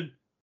talented,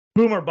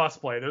 boom or bust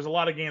play. There's a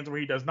lot of games where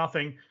he does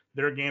nothing.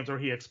 There are games where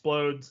he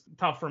explodes.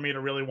 Tough for me to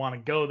really want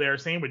to go there.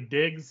 Same with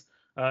Diggs,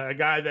 a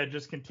guy that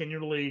just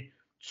continually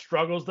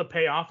struggles to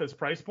pay off his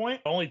price point.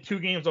 Only 2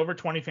 games over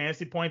 20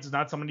 fantasy points is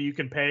not somebody you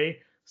can pay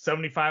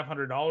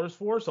 $7,500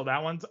 for, so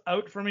that one's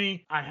out for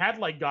me. I had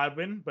like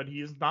Godwin, but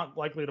he's not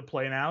likely to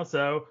play now,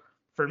 so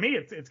for me,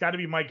 it's got to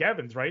be Mike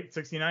Evans, right?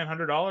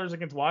 $6,900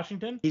 against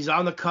Washington. He's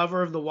on the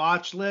cover of the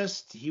watch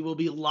list. He will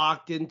be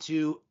locked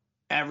into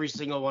every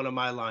single one of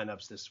my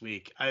lineups this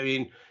week. I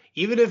mean,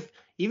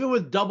 even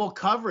with double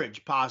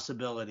coverage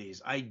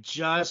possibilities, you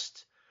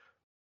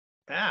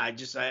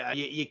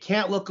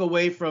can't look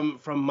away from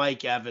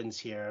Mike Evans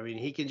here. I mean,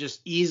 he can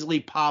just easily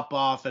pop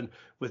off, and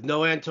with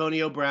no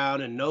Antonio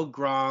Brown and no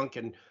Gronk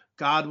and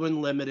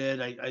Godwin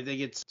limited, I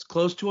think it's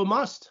close to a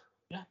must.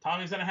 Yeah,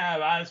 Tommy's going to have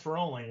eyes for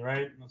only,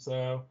 right?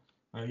 So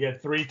he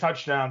had 3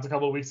 touchdowns a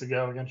couple of weeks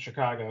ago against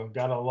Chicago.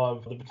 Gotta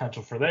love the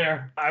potential for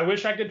there. I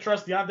wish I could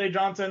trust Deontay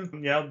Johnson.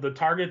 You know, the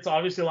targets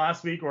obviously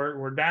last week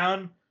were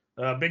down.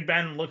 Big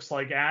Ben looks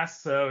like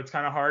ass, so it's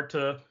kind of hard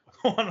to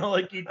want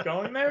to keep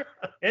going there.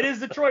 It is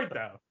Detroit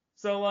though,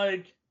 so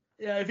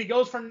if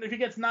he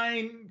gets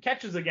 9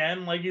 catches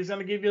again, he's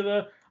gonna give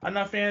you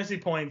enough fantasy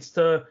points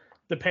to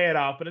pay it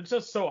off. But it's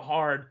just so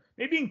hard.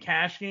 Maybe in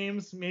cash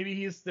games,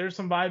 there's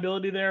some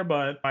viability there,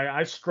 but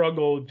I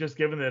struggle just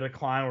given the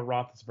decline with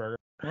Roethlisberger.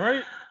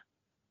 Right?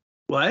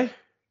 What?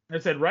 I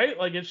said right.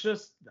 It's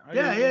just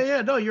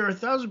yeah. No, you're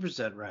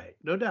 1,000% right.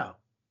 No doubt.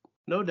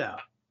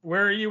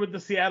 Where are you with the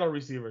Seattle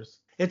receivers?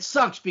 It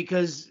sucks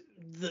because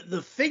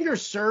the finger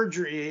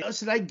surgery,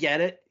 listen, I get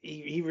it.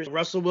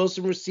 Russell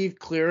Wilson received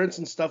clearance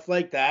and stuff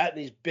like that,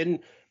 and he's been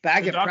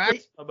back at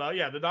practice.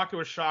 The doctor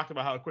was shocked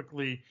about how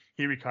quickly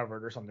he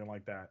recovered or something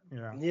like that.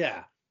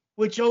 Yeah.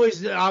 Which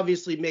always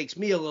obviously makes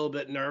me a little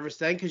bit nervous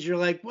then, because you're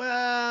like,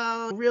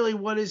 well, really,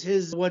 what's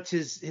his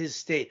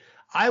state?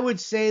 I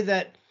would say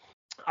that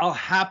I'll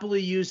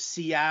happily use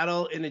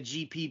Seattle in a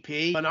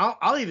GPP, and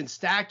I'll even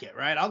stack it,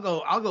 right? I'll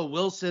go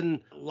Wilson,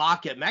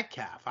 Lockett,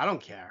 Metcalf. I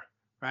don't care,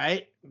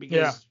 right?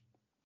 Because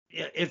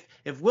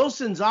if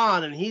Wilson's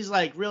on and he's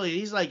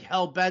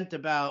hell bent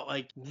about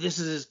this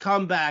is his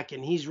comeback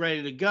and he's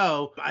ready to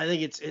go, I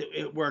think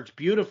it works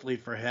beautifully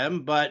for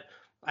him. But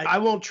I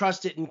won't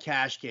trust it in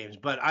cash games,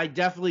 but I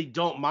definitely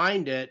don't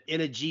mind it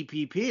in a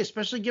GPP,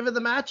 especially given the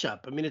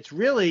matchup. I mean,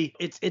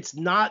 it's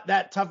not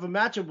that tough a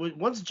matchup.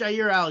 Once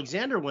Jair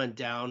Alexander went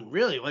down,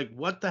 really,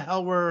 what the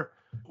hell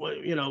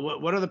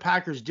what are the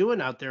Packers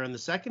doing out there in the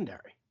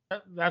secondary?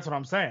 That's what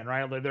I'm saying,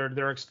 right?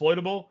 They're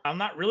exploitable. I'm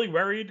not really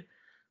worried.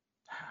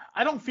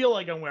 I don't feel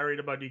like I'm worried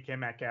about DK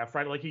Metcalf,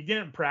 right? He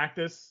didn't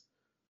practice,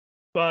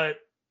 but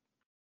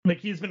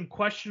he's been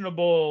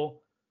questionable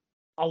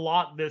a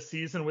lot this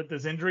season with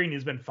this injury, and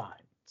he's been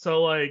fine.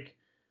 So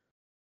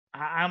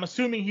I'm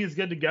assuming he's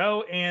good to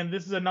go. And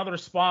this is another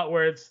spot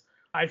where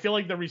I feel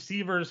like the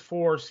receivers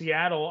for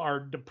Seattle are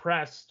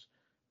depressed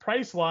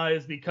price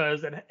wise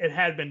because it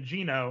had been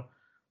Geno.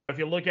 If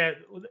you look at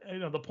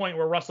the point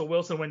where Russell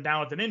Wilson went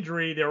down with an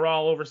injury, they were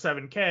all over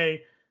 7K,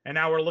 and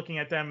now we're looking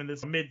at them in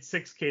this mid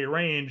 6K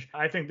range.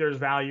 I think there's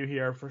value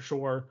here for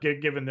sure,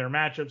 given their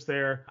matchups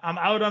there. I'm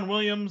out on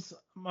Williams,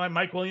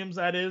 Mike Williams,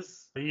 that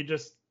is. He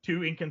just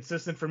too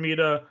inconsistent for me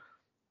to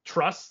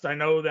trust. I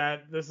know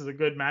that this is a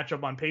good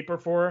matchup on paper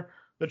for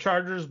the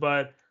Chargers,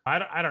 but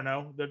I don't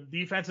know. The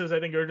defenses, I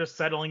think, are just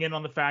settling in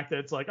on the fact that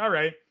it's all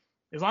right,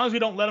 as long as we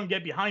don't let them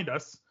get behind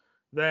us,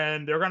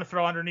 then they're going to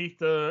throw underneath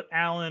the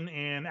Allen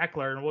and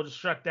Eckler, and we'll just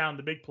shut down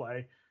the big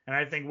play. And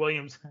I think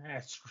Williams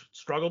has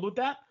struggled with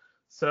that.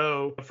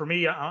 So for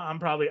me, I'm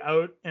probably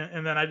out.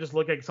 And then I just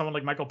look at someone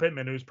like Michael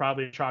Pittman, who's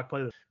probably a chalk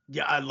play.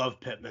 Yeah, I love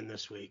Pittman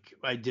this week.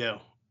 I do.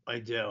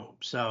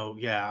 So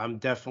yeah, I'm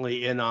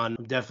definitely in on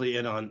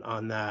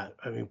that.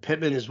 I mean,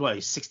 Pittman is what,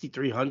 he's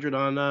 6,300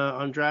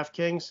 on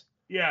DraftKings.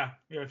 Yeah.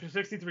 If you're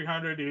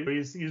 6,300,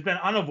 he's been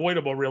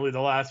unavoidable really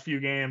the last few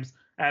games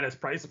at his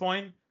price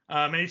point.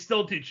 And he's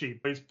still too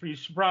cheap.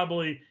 He's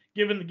probably,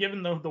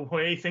 given the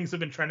way things have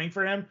been trending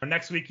for him,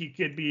 next week he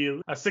could be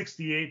a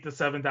 $6,800 to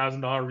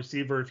 $7,000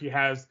 receiver if he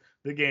has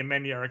the game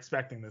many are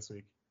expecting this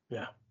week.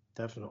 Yeah,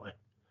 definitely.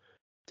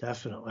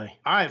 All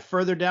right,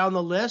 further down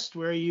the list,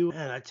 where you,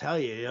 man, I tell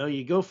you,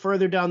 you go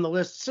further down the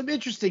list, some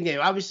interesting name.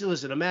 Obviously,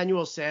 listen,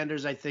 Emmanuel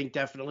Sanders, I think,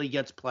 definitely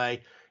gets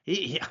play.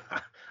 I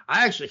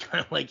actually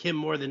kind of like him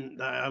more than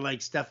I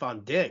like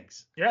Stephon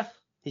Diggs. Yeah.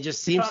 He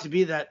just seems to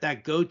be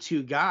that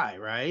go-to guy,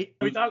 right?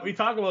 We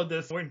talk about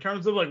this in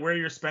terms of where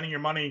you're spending your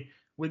money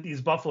with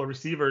these Buffalo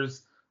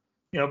receivers.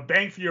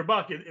 Bang for your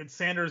buck, it's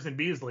Sanders and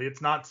Beasley.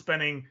 It's not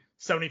spending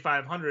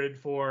 $7,500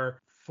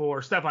 for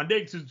Stephon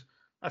Diggs, who's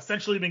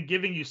essentially been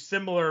giving you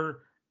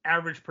similar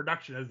average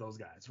production as those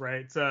guys,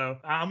 right? So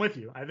I'm with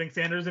you. I think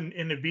Sanders and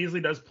if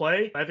Beasley does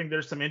play, I think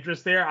there's some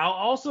interest there. I'll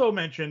also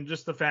mention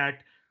just the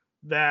fact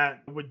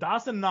that with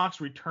Dawson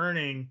Knox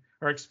returning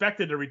or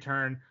expected to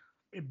return,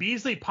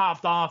 Beasley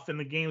popped off in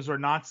the games where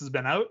Knox has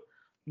been out.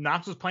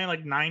 Knox was playing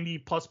like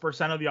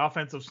 90+% of the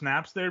offensive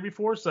snaps there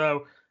before.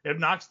 So if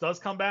Knox does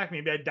come back,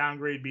 maybe I'd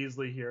downgrade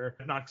Beasley here.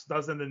 If Knox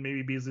doesn't, then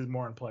maybe Beasley's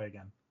more in play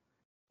again.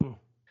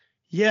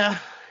 Yeah.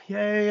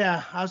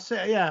 I'll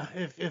say, yeah,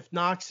 if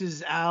Knox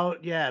is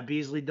out, yeah,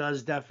 Beasley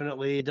does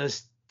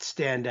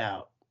stand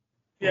out.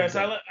 Yes,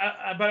 but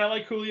I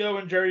like Julio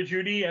and Jerry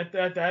Jeudy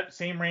at that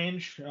same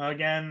range.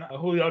 Again,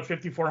 Julio at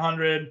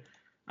 5,400.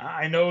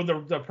 I know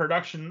the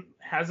production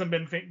hasn't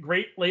been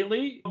great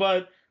lately,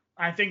 but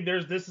I think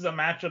this is a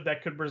matchup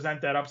that could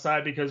present that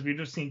upside because we've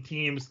just seen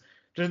teams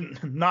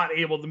just not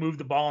able to move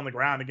the ball on the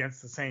ground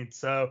against the Saints.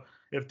 So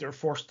if they're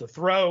forced to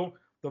throw,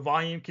 the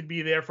volume could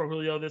be there for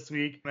Julio this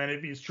week. And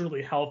if he's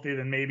truly healthy,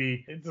 then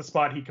maybe it's a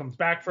spot he comes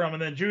back from.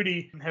 And then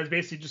Jeudy has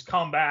basically just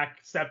come back,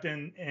 stepped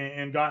in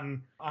and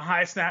gotten a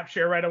high snap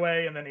share right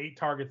away, and then 8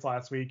 targets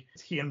last week.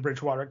 He and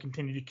Bridgewater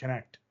continue to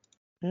connect.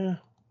 Yeah,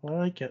 I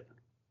like it.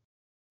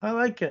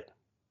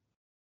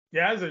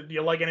 Yeah, do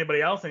you like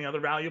anybody else? Any other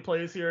value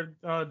plays here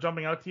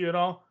jumping out to you at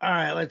all? All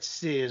right, let's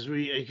see.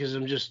 Because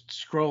I'm just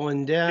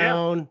scrolling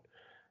down.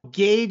 Yeah.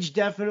 Gage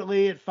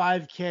definitely at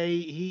 5K.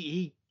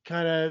 He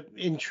kind of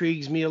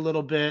intrigues me a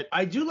little bit.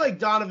 I do like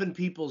Donovan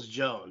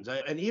Peoples-Jones.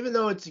 And even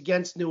though it's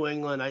against New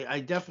England, I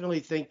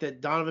definitely think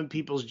that Donovan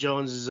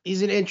Peoples-Jones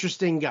he's an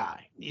interesting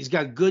guy. He's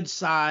got good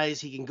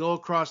size. He can go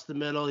across the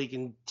middle. He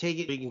can take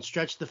it. He can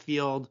stretch the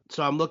field.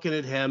 So I'm looking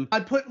at him.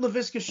 I'd put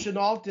Laviska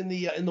Shenault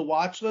in the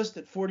watch list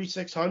at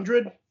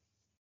 4,600.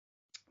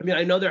 I mean,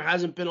 I know there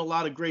hasn't been a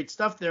lot of great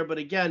stuff there, but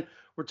again,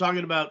 we're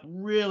talking about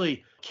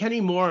really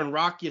Kenny Moore and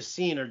Rock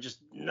Ya-Sin are just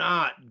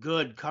not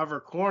good cover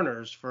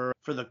corners for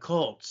the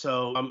Colts.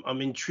 So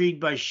I'm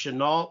intrigued by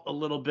Shenault a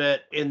little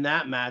bit in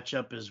that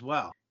matchup as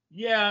well.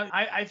 Yeah,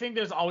 I think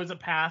there's always a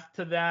path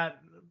to that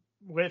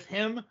with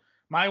him.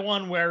 My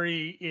one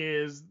worry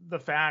is the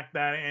fact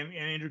that, and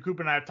Andrew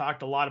Cooper and I have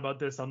talked a lot about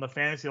this on the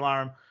Fantasy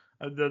Alarm,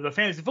 the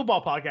fantasy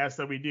football podcast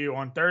that we do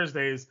on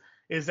Thursdays,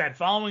 is that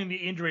following the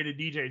injury to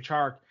DJ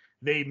Chark,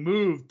 they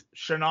moved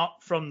Shenault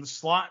from the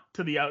slot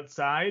to the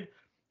outside.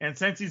 And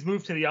since he's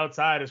moved to the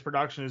outside, his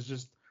production has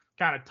just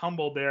kind of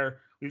tumbled there.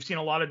 We've seen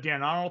a lot of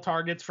Dan Arnold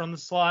targets from the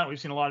slot. We've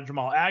seen a lot of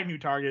Jamal Agnew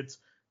targets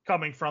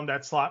coming from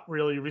that slot,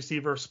 really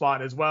receiver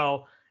spot as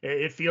well.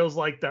 It feels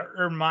like the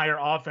Urban Meyer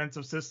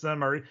offensive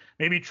system, or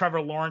maybe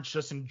Trevor Lawrence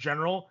just in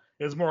general,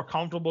 is more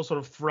comfortable sort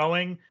of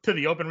throwing to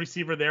the open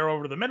receiver there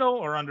over the middle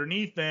or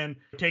underneath than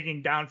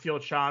taking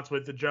downfield shots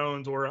with the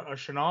Jones or a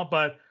Shenault.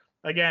 But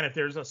again, if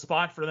there's a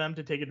spot for them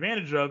to take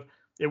advantage of,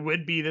 it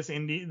would be this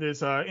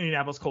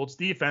Indianapolis Colts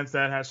defense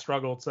that has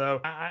struggled.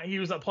 So he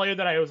was a player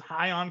that I was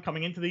high on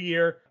coming into the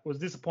year. Was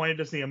disappointed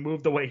to see him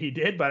move the way he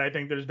did, but I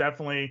think there's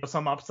definitely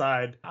some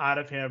upside out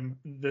of him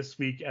this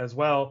week as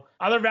well.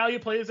 Other value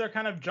plays are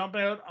kind of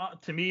jumping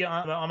out to me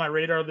on my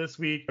radar this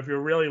week. If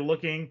you're really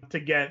looking to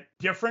get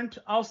different,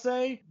 I'll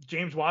say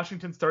James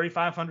Washington's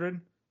 3,500.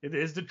 It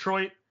is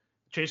Detroit.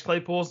 Chase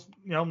Claypool's,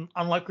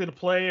 unlikely to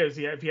play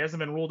if he hasn't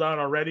been ruled out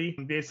already.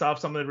 Based off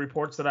some of the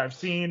reports that I've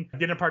seen,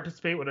 didn't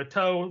participate with a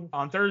toe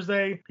on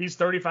Thursday. He's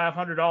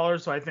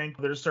 $3,500, so I think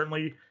there's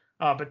certainly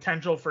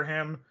potential for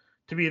him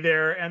to be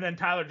there. And then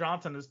Tyler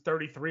Johnson is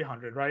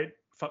 3,300, right?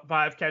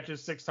 5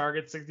 catches, 6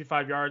 targets,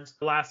 65 yards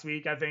last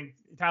week. I think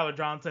Tyler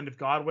Johnson, if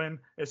Godwin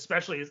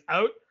especially is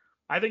out,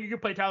 I think you can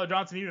play Tyler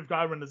Johnson even if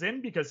Godwin is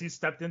in because he's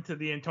stepped into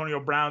the Antonio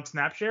Brown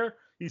snap share.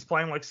 He's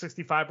playing like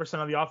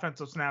 65% of the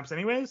offensive snaps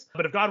anyways.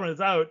 But if Godwin is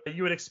out,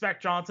 you would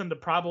expect Johnson to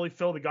probably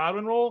fill the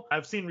Godwin role.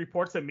 I've seen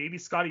reports that maybe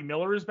Scotty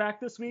Miller is back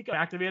this week,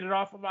 activated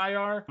off of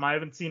IR. I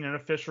haven't seen an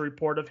official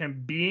report of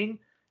him being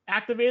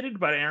activated,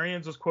 but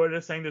Arians was quoted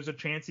as saying there's a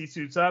chance he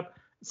suits up.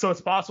 So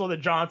it's possible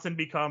that Johnson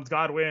becomes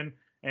Godwin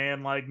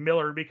and like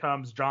Miller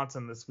becomes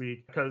Johnson this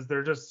week because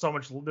there's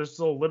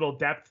so little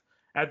depth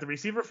at the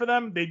receiver for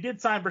them. They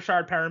did sign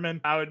Brashard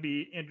Perriman. I would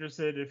be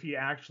interested if he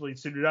actually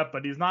suited up,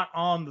 but he's not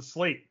on the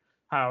slate,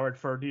 Howard,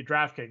 for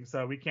DraftKings,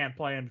 so we can't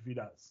play him if he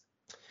does.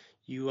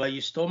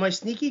 You stole my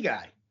sneaky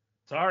guy.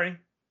 Sorry. You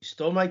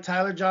stole my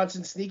Tyler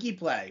Johnson sneaky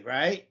play,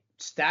 right?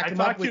 Stack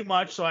him up. I talked too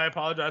much, so I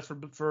apologize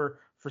for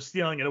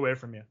stealing it away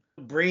from you.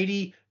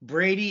 Brady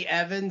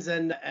Evans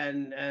and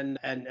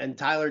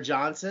Tyler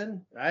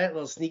Johnson, right? A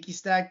little sneaky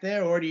stack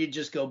there, or do you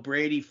just go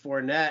Brady,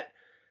 Fournette,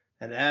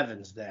 and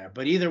Evans there?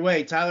 But either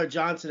way, Tyler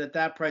Johnson at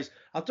that price.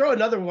 I'll throw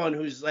another one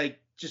who's like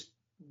just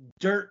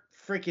dirt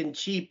freaking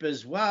cheap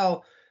as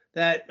well.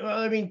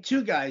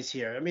 Two guys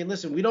here.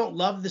 Listen, we don't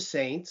love the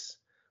Saints.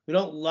 We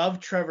don't love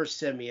Trevor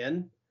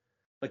Siemian.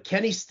 But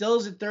Kenny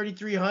Stills at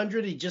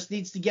 3,300. He just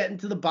needs to get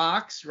into the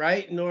box,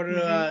 right, in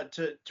order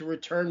to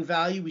return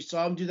value. We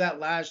saw him do that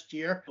last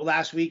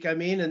week,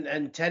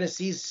 and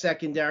Tennessee's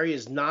secondary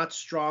is not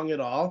strong at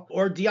all.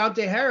 Or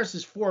Deontay Harris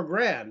is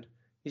 $4,000.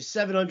 He's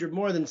 700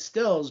 more than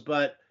Stills,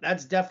 but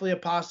that's definitely a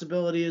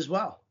possibility as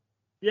well.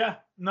 Yeah,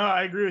 no,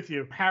 I agree with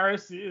you.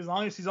 Harris, as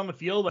long as he's on the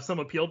field, some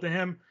appeal to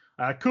him.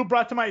 Coop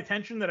brought to my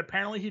attention that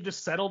apparently he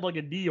just settled like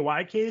a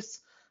DUI case,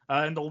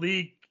 and the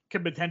league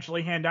could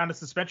potentially hand down a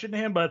suspension to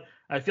him, but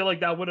I feel like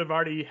that would have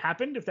already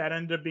happened if that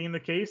ended up being the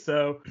case.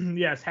 So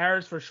yes,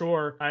 Harris for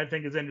sure, I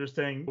think is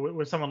interesting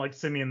with someone like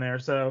Simeon there.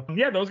 So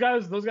yeah, those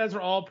guys are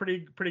all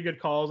pretty good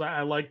calls.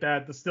 I like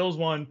that. The Stills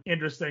one,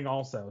 interesting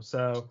also.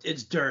 So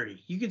it's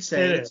dirty. You could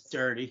say it's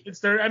dirty.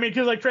 It's dirty. I mean,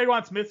 because like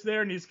Tre'Quan Smith's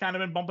there and he's kind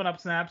of been bumping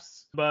up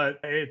snaps, but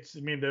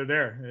they're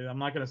there. I'm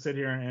not going to sit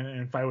here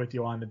and fight with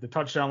you on it. The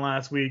touchdown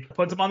last week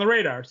puts him on the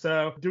radar.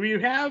 So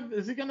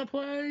is he going to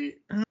play?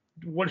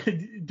 What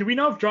do we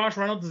know if Josh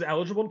Reynolds is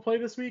eligible to play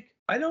this week?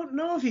 I don't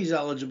know if he's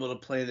eligible to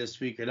play this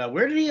week or not.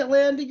 Where did he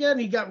land again?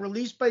 He got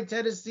released by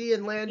Tennessee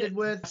and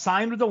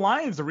signed with the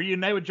Lions to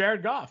reunite with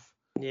Jared Goff.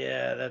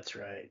 Yeah, that's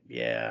right.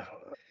 Yeah.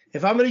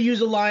 If I'm going to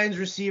use a Lions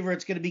receiver,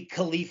 it's going to be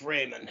Khalif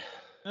Raymond.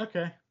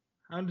 Okay.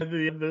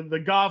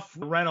 The Goff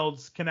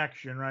Reynolds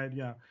connection, right?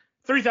 Yeah.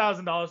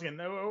 $3,000 again.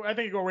 I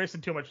think we're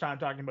wasting too much time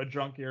talking about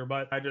junk here,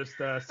 but I just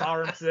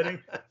saw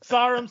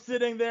him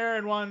sitting there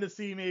and wanted to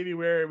see maybe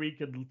where we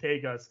could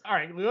take us. All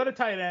right, we go to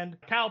tight end.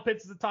 Kyle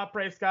Pitts is the top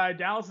price guy.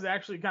 Dallas has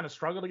actually kind of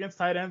struggled against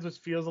tight ends, which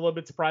feels a little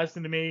bit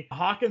surprising to me.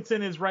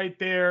 Hawkinson is right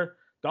there.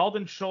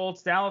 Dalton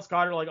Schultz, Dallas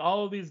Goedert, like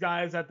all of these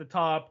guys at the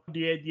top. Do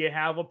you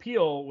have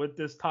appeal with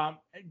this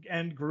top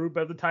end group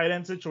of the tight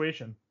end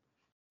situation?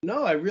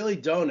 No, I really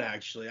don't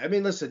actually. I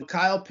mean, listen,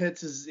 Kyle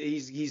Pitts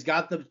he's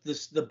got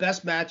the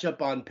best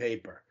matchup on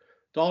paper.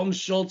 Dalton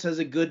Schultz has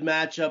a good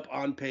matchup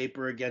on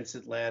paper against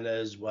Atlanta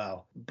as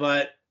well.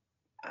 But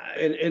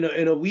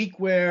in a week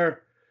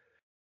where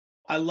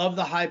I love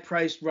the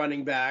high-priced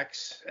running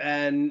backs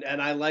and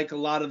I like a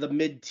lot of the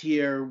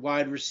mid-tier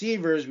wide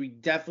receivers, we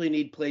definitely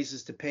need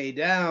places to pay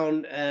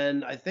down,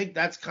 and I think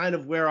that's kind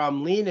of where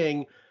I'm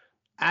leaning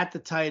at the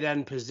tight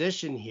end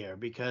position here,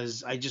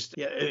 because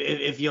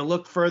if you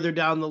look further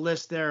down the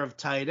list there of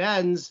tight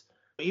ends,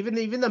 even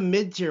the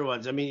mid-tier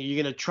ones, I mean,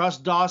 you're going to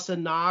trust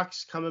Dawson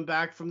Knox coming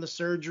back from the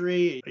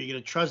surgery? Are you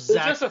going to trust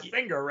Zach? It's just a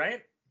finger,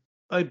 right?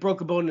 Oh, he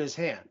broke a bone in his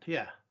hand.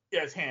 Yeah.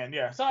 Yeah, his hand,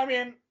 yeah. So, I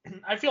mean,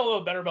 I feel a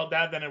little better about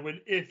that than it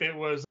would if it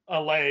was a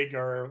leg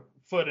or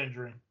foot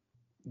injury.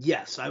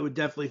 Yes, I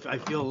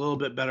feel a little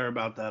bit better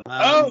about that.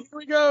 Here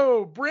we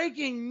go.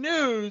 Breaking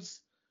news.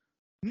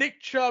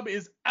 Nick Chubb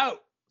is out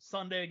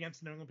Sunday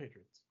against the New England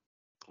Patriots.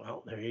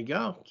 Well, there you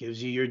go.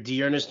 Gives you your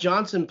D'Ernest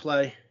Johnson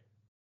play.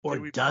 Or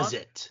does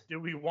it? Do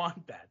we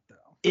want that, though?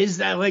 Is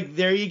that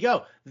there you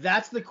go.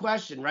 That's the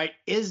question, right?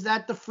 Is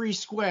that the free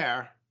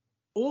square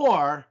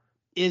or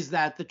is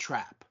that the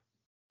trap?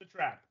 The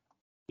trap.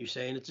 You're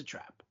saying it's a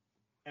trap.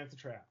 And it's a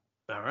trap.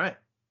 All right.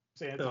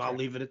 I'll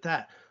leave it at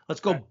that.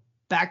 Let's go right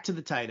back to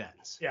the tight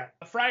ends. Yeah.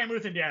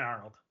 Freiermuth and Dan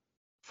Arnold.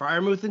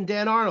 Freiermuth and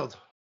Dan Arnold.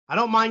 I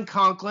don't mind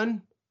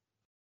Conklin.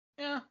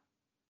 Yeah.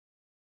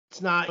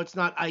 It's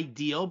not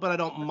ideal, but I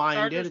don't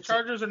mind it.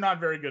 Chargers are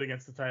not very good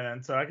against the tight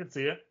end, so I could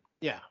see it.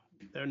 Yeah,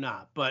 they're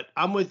not. But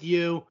I'm with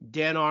you.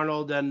 Dan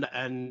Arnold and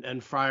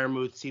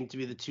Freiermuth seem to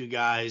be the two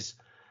guys.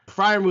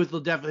 Freiermuth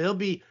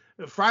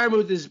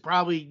Freiermuth is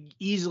probably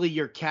easily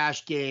your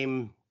cash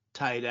game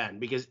tight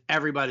end because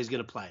everybody's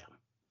going to play him,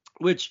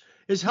 which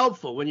is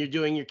helpful when you're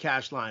doing your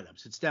cash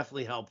lineups. It's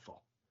definitely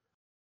helpful.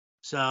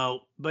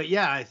 So, but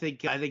yeah, I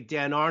think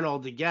Dan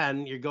Arnold,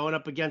 again, you're going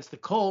up against the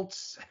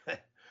Colts.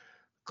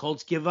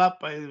 Colts give up,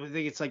 I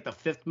think it's like the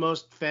fifth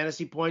most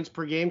fantasy points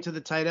per game to the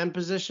tight end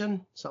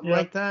position, something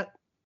like that.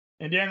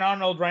 And Dan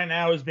Arnold right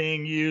now is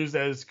being used,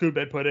 as Coop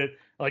had put it,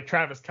 like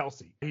Travis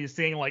Kelce. He's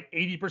seeing like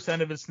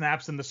 80% of his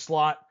snaps in the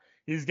slot.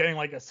 He's getting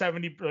like I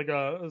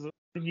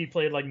think he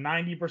played like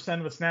 90%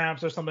 of the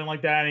snaps or something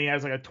like that, and he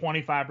has like a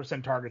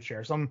 25% target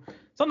share.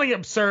 Something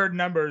absurd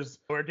numbers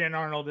where Dan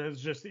Arnold is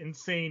just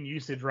insane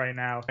usage right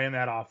now in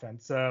that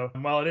offense. So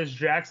while it is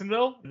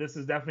Jacksonville, this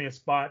is definitely a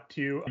spot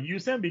to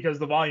use him because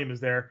the volume is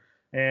there.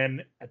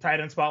 And a tight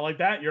end spot like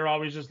that, you're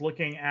always just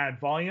looking at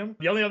volume.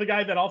 The only other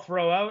guy that I'll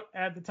throw out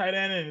at the tight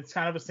end, and it's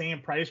kind of the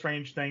same price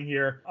range thing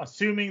here,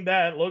 assuming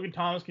that Logan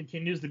Thomas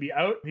continues to be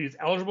out, he's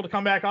eligible to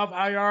come back off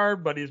IR,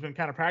 but he's been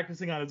kind of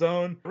practicing on his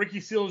own.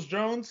 Ricky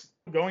Seals-Jones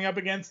going up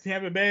against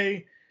Tampa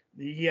Bay.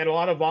 He had a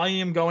lot of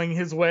volume going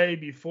his way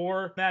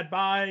before that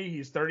bye.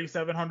 He's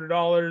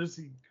 $3,700.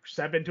 He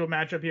stepped into a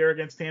matchup here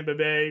against Tampa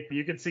Bay.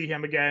 You could see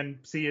him again,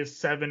 see his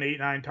 7, 8,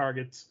 9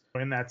 targets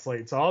in that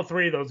slate. So all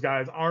three of those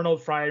guys,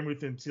 Arnold,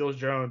 Freiermuth, and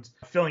Seals-Jones,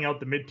 filling out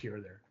the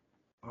mid-tier there.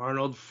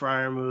 Arnold,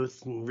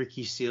 Freiermuth, and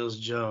Ricky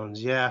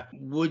Seals-Jones. Yeah.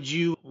 Would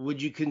you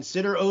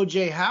consider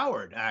O.J.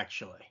 Howard,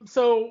 actually?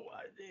 So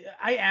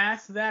I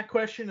asked that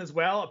question as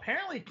well.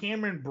 Apparently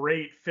Cameron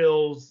Brate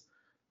fills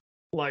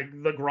like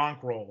the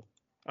Gronk role.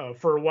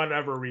 For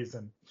whatever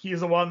reason. He's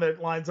the one that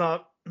lines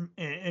up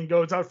and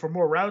goes out for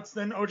more routes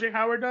than O.J.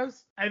 Howard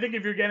does. I think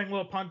if you're getting a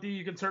little punty,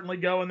 you can certainly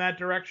go in that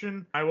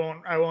direction. I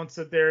won't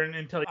sit there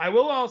and tell you. I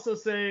will also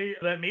say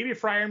that maybe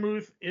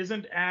Freiermuth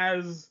isn't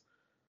as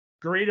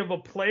great of a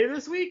play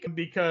this week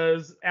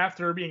because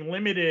after being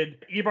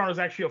limited, Ebron was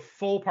actually a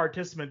full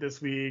participant this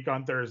week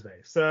on Thursday.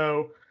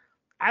 So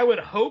I would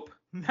hope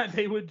that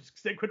they would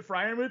stick with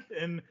Freiermuth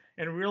and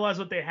realize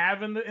what they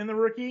have in the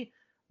rookie.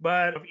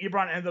 But if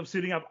Ebron ends up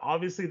suiting up,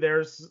 obviously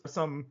there's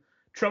some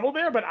trouble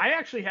there. But I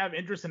actually have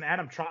interest in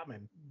Adam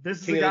Trotman. This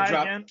is the guy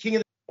again.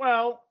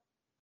 Well,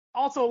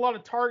 also a lot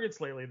of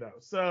targets lately though.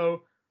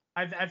 So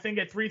I think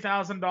at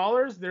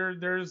 $3,000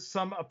 there's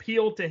some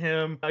appeal to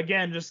him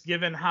again, just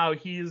given how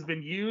he's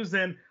been used.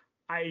 And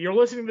you're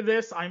listening to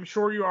this, I'm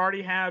sure you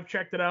already have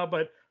checked it out,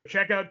 but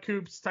check out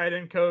Coop's tight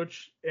end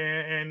coach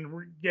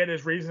and get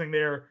his reasoning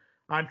there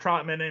on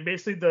Trotman and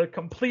basically the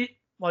complete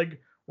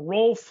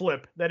role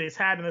flip that he's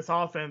had in this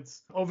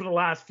offense over the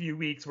last few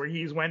weeks, where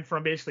he's went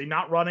from basically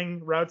not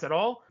running routes at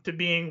all to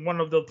being one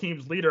of the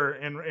team's leader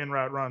in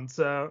route runs.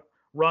 So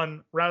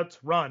routes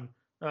run.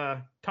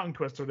 Tongue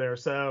twister there.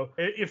 So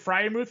if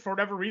Freiermuth, for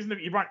whatever reason, if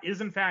Ebron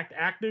is in fact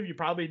active, you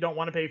probably don't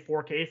want to pay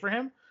 $4K for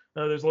him.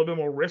 There's a little bit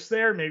more risk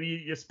there. Maybe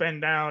you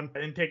spend down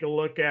and take a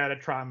look at a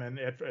Trotman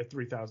at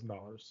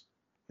 $3,000.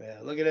 Yeah,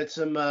 looking at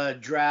some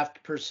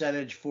draft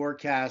percentage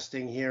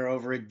forecasting here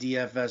over at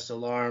DFS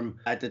Alarm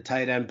at the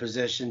tight end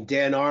position.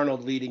 Dan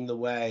Arnold leading the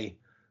way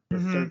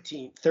with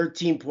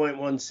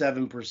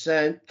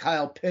 13.17%.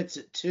 Kyle Pitts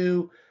at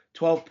 2,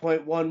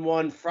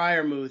 12.11.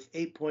 Freiermuth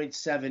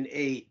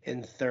 8.78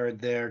 in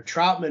third there.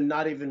 Trotman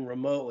not even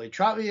remotely.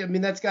 Trotman, I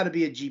mean, that's got to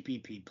be a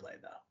GPP play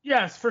though.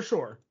 Yes, for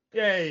sure.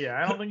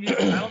 Yeah. I don't think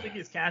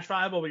he's cash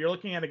viable, but you're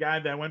looking at a guy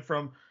that went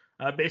from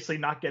basically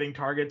not getting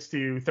targets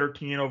to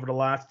 13 over the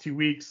last 2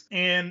 weeks.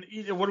 And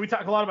what do we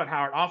talk a lot about,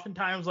 Howard?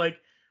 Oftentimes,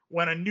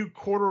 when a new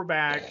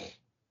quarterback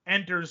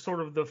enters sort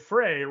of the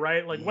fray,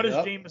 right? What does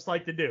Jameis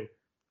like to do?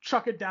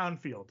 Chuck it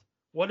downfield.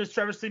 What does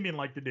Trevor Siemian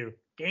like to do?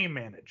 Game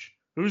manage.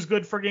 Who's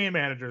good for game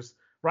managers?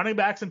 Running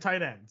backs and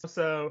tight ends.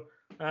 So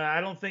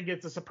I don't think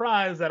it's a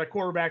surprise that a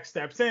quarterback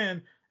steps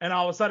in and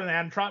all of a sudden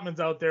Adam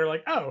Trotman's out there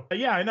oh,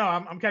 yeah, I know,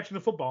 I'm catching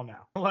the football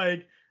now.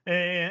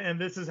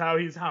 And this is how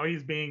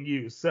he's being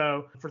used.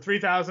 So for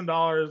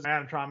 $3,000,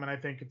 Adam Trotman, I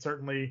think, could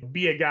certainly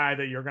be a guy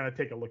that you're going to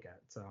take a look at.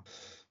 So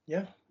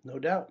yeah, no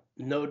doubt.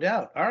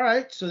 All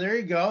right, so there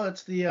you go.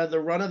 That's the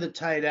run of the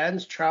tight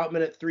ends.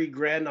 Troutman at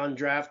 $3,000 on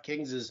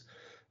DraftKings is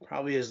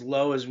probably as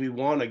low as we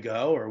want to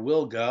go or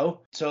will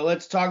go. So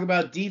let's talk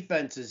about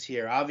defenses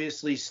here.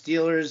 Obviously,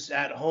 Steelers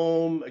at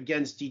home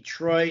against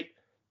Detroit.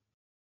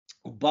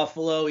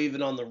 Buffalo,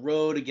 even on the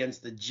road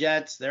against the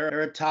Jets,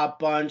 they're a top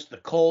bunch. The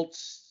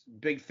Colts,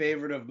 big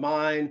favorite of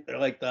mine. They're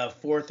like the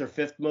 4th or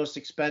 5th most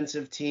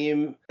expensive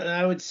team. And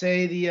I would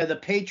say the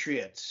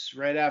Patriots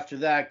right after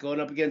that, going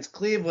up against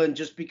Cleveland,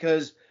 just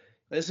because,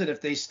 listen, if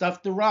they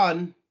stuff the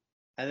run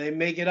and they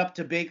make it up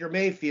to Baker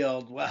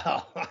Mayfield,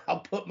 well, I'll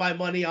put my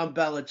money on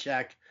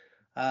Belichick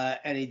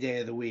any day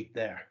of the week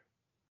there.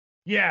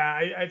 Yeah,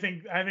 I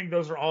think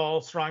those are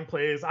all strong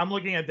plays. I'm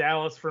looking at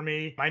Dallas for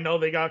me. I know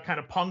they got kind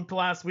of punked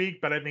last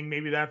week, but I think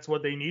maybe that's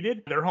what they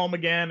needed. They're home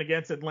again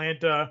against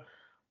Atlanta.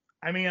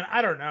 I mean,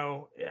 I don't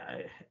know.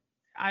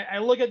 I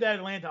look at that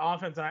Atlanta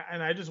offense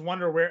and I just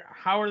wonder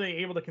how are they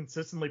able to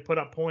consistently put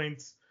up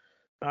points.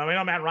 I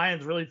know Matt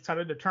Ryan's really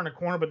started to turn a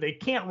corner, but they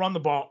can't run the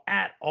ball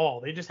at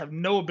all. They just have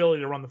no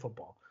ability to run the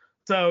football.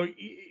 So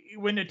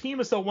when the team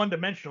is so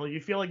one-dimensional,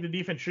 you feel like the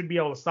defense should be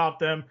able to stop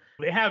them.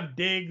 They have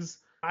Diggs.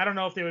 I don't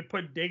know if they would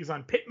put Diggs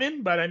on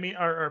Pittman, but I mean,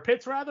 or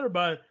Pitts rather,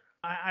 but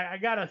I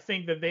got to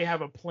think that they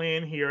have a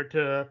plan here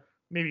to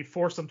maybe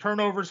force some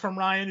turnovers from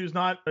Ryan, who's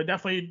not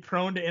definitely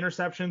prone to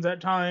interceptions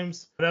at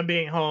times. Them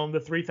being home,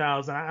 the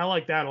 3,000, I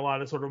like that a lot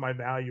as sort of my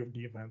value of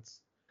defense.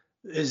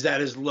 Is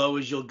that as low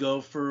as you'll go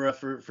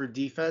for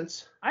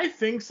defense? I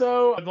think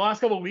so. The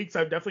last couple of weeks,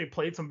 I've definitely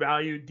played some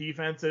value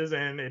defenses,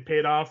 and it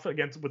paid off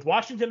with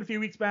Washington a few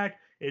weeks back.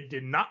 It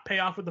did not pay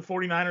off with the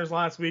 49ers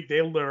last week.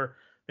 They were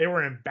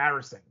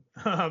embarrassing,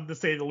 to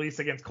say the least,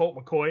 against Colt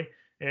McCoy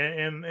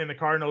and the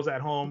Cardinals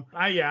at home.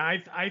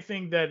 I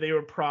think that they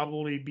would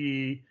probably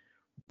be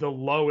the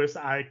lowest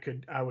I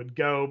would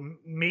go.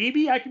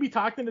 Maybe I could be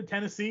talking to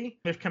Tennessee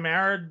if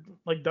Kamara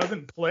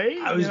doesn't play.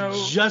 I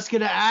was just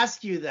gonna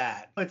ask you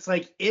that. It's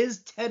is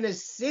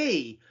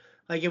Tennessee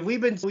if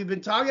we've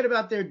been talking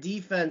about their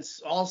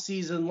defense all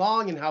season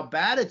long and how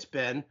bad it's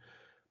been,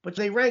 but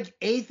they rank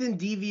 8th in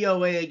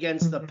DVOA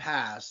against the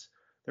pass.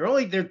 They're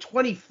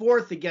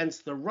 24th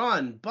against the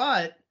run,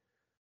 but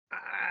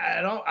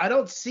I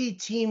don't see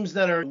teams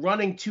that are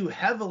running too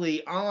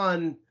heavily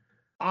on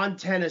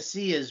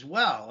Tennessee as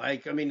well.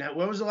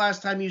 When was the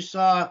last time you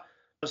saw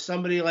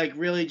somebody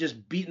really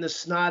just beating the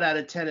snot out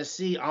of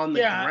Tennessee on the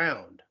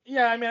ground?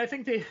 Yeah, I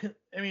think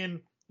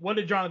what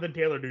did Jonathan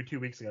Taylor do 2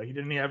 weeks ago? He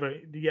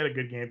had a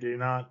good game, did he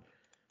not?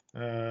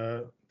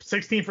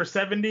 16 for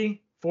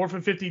 70, 4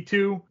 for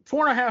 52,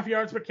 4.5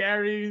 yards per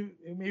carry.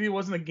 Maybe it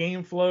wasn't a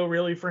game flow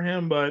really for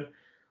him, but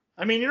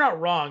you're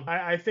not wrong.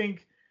 I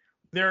think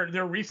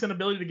their recent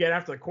ability to get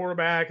after the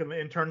quarterback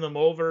and turn them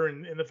over,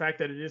 and the fact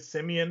that it is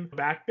Siemian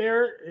back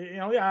there,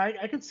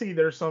 I could see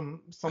there's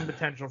some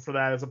potential for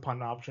that as a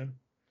punt option.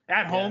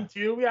 At home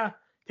too,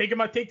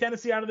 take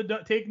Tennessee out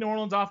of take New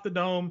Orleans off the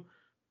dome,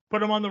 put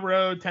them on the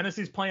road.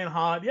 Tennessee's playing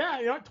hot.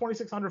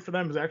 2,600 for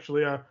them is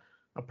actually a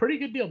A pretty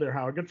good deal there,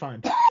 Howard. Good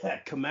find.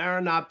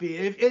 Kamara not be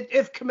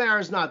if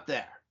Kamara's not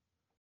there.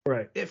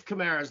 Right. If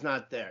Kamara's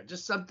not there.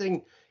 Just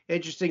something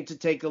interesting to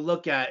take a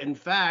look at. In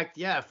fact,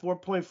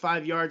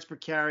 4.5 yards per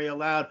carry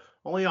allowed.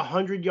 Only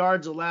 100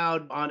 yards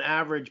allowed on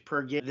average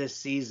per game this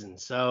season.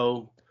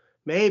 So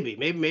maybe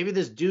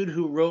this dude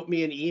who wrote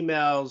me an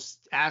email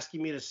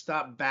asking me to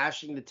stop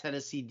bashing the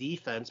Tennessee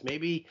defense,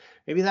 maybe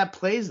that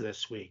plays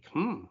this week.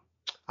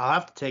 I'll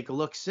have to take a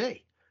look,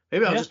 see.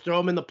 Maybe I'll just throw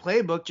him in the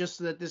playbook just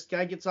so that this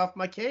guy gets off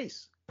my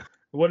case.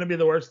 Wouldn't be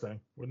the worst thing.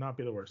 Would not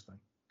be the worst thing.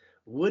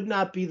 Would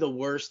not be the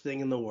worst thing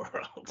in the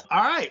world.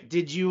 All right.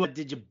 Did you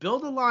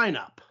build a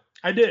lineup?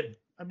 I did.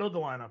 I built the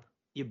lineup.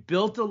 You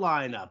built a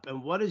lineup,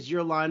 and what does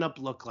your lineup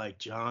look like,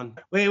 John?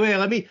 Wait.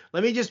 Let me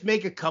just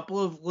make a couple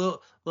of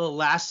little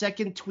last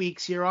second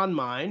tweaks here on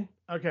mine.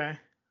 Okay.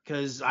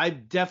 Because I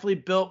definitely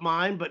built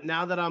mine, but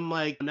now that I'm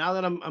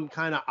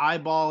kind of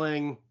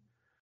eyeballing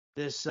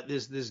this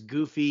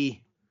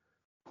goofy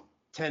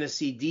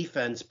Tennessee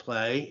defense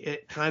play,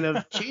 it kind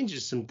of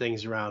changes some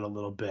things around a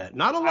little bit.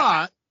 Not a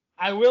lot.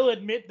 I will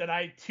admit that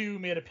I too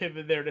made a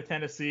pivot there to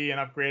Tennessee and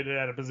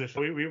upgraded at a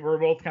position. We were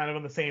both kind of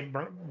on the same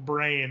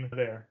brain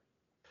there.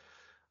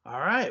 All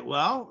right,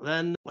 well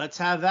then let's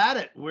have at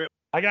it.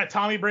 I got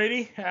Tommy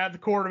Brady at the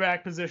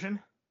quarterback position.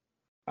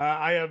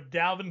 I have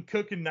Dalvin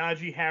Cook and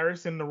Najee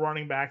Harris in the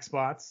running back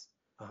spots.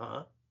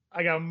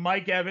 I got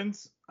Mike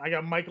Evans. I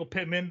got Michael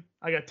Pittman.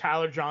 I got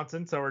Tyler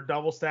Johnson. So we're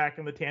double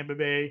stacking the Tampa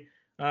Bay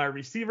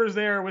receivers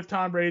there with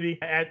Tom Brady.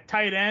 At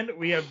tight end,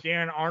 we have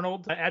Darren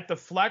Arnold. At the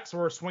flex,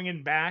 we're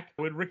swinging back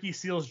with Ricky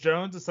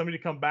Seals-Jones as somebody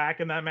to come back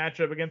in that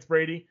matchup against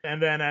Brady.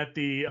 And then at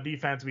the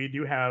defense, we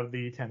do have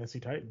the Tennessee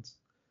Titans.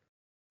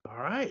 All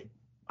right.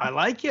 I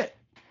like it.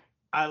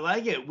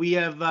 We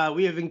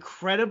have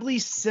incredibly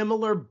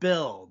similar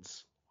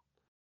builds.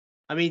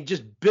 I mean,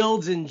 just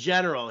builds in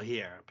general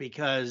here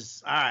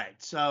because, all right,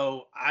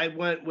 so I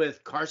went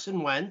with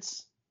Carson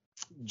Wentz,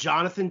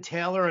 Jonathan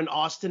Taylor and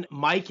Austin,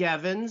 Mike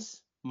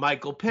Evans,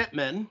 Michael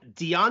Pittman,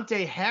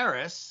 Deontay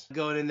Harris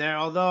going in there,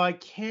 although I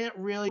can't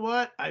really,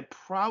 I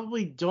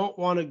probably don't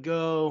want to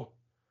go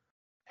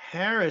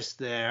Harris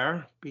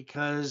there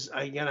because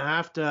I'm going to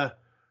have to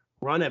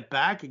run it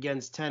back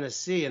against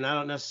Tennessee, and I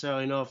don't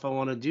necessarily know if I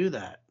want to do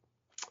that.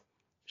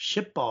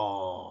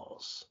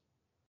 Shitballs.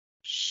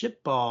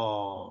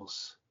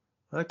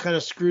 That kind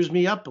of screws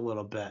me up a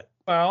little bit.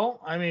 Well,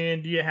 I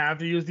mean, do you have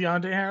to use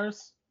Deontay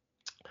Harris?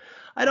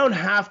 I don't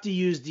have to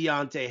use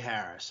Deontay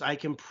Harris. I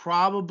can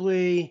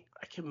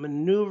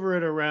maneuver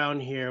it around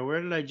here.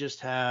 Where did I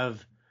just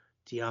have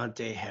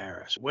Deontay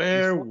Harris? He's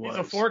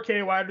a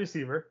 4K wide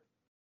receiver.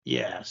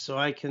 Yeah, so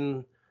I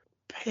can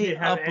pay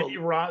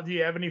do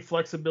you have any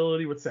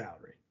flexibility with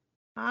salary?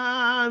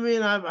 I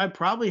mean, I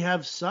probably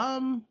have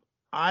some.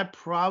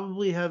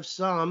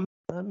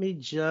 Let me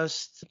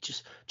just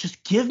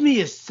give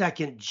me a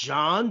second,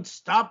 John.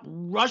 Stop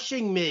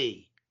rushing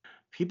me.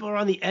 People are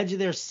on the edge of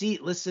their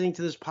seat listening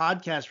to this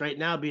podcast right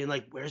now being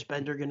like, where's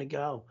Bender going to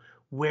go?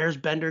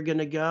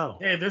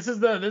 Hey, this is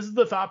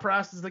the thought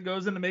process that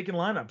goes into making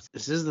lineups.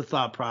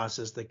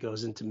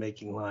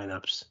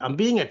 I'm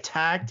being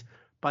attacked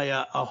by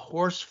a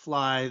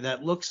horsefly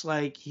that looks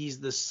like he's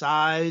the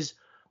size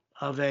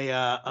of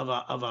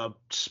a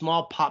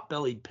small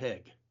pot-bellied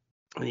pig.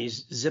 And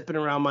he's zipping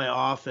around my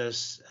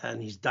office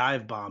and he's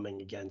dive bombing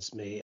against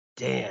me.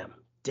 Damn.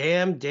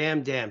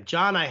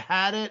 John, I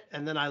had it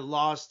and then I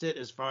lost it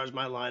as far as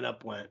my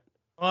lineup went.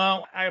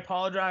 Well, I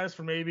apologize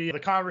for maybe the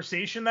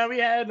conversation that we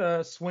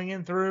had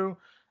swinging through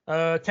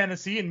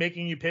Tennessee and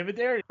making you pivot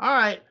there. All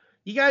right.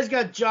 You guys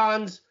got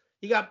John's.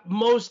 You got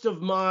most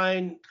of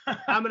mine.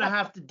 I'm going to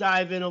have to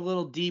dive in a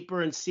little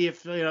deeper and see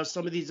if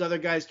some of these other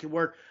guys can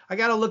work. I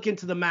got to look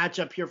into the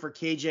matchup here for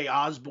KJ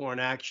Osborne,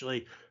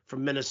 actually,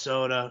 from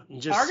Minnesota,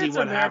 and just targets see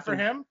what happens. For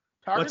him.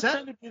 What's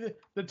that?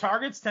 The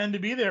targets tend to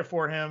be there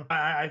for him.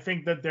 I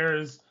think that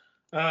there's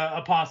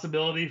a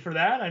possibility for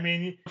that. I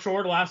mean,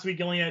 short last week,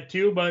 he only had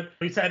 2, but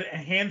he's had a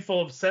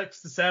handful of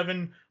 6 to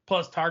 7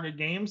 plus target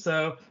games.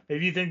 So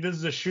if you think this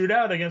is a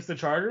shootout against the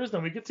Chargers,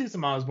 then we could see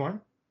some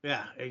Osborne.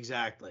 Yeah,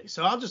 exactly.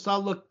 So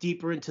I'll look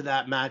deeper into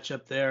that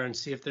matchup there and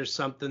see if there's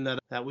something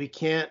that we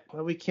can't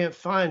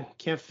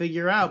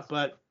figure out.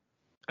 But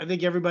I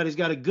think everybody's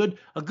got a good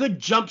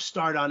jump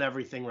start on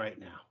everything right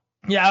now.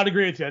 Yeah, I'd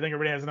agree with you. I think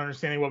everybody has an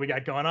understanding of what we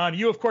got going on.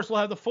 You, of course, will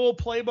have the full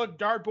playbook,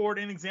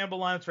 dartboard, and example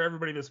lineups for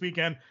everybody this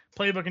weekend.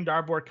 Playbook and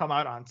dartboard come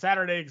out on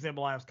Saturday.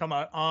 Example lineups come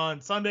out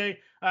on Sunday.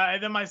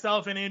 And then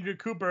myself and Andrew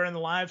Cooper in the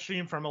live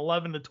stream from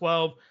 11 to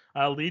 12,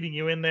 leading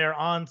you in there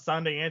on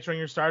Sunday, answering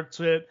your start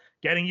sit,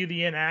 getting you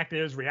the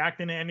inactives,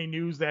 reacting to any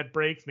news that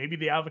breaks, maybe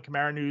the Alvin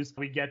Kamara news.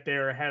 We get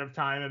there ahead of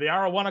time. They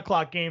are a 1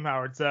 o'clock game,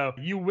 Howard, so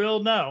you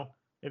will know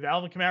if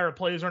Alvin Kamara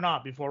plays or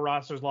not before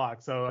roster's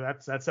locked. So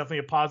that's definitely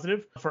a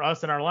positive for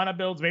us in our lineup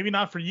builds. Maybe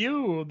not for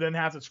you, then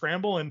have to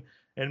scramble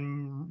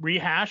and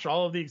rehash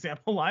all of the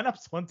example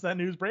lineups once that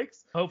news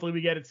breaks. Hopefully we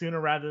get it sooner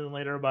rather than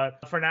later. But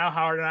for now,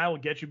 Howard and I will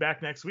get you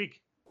back next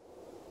week.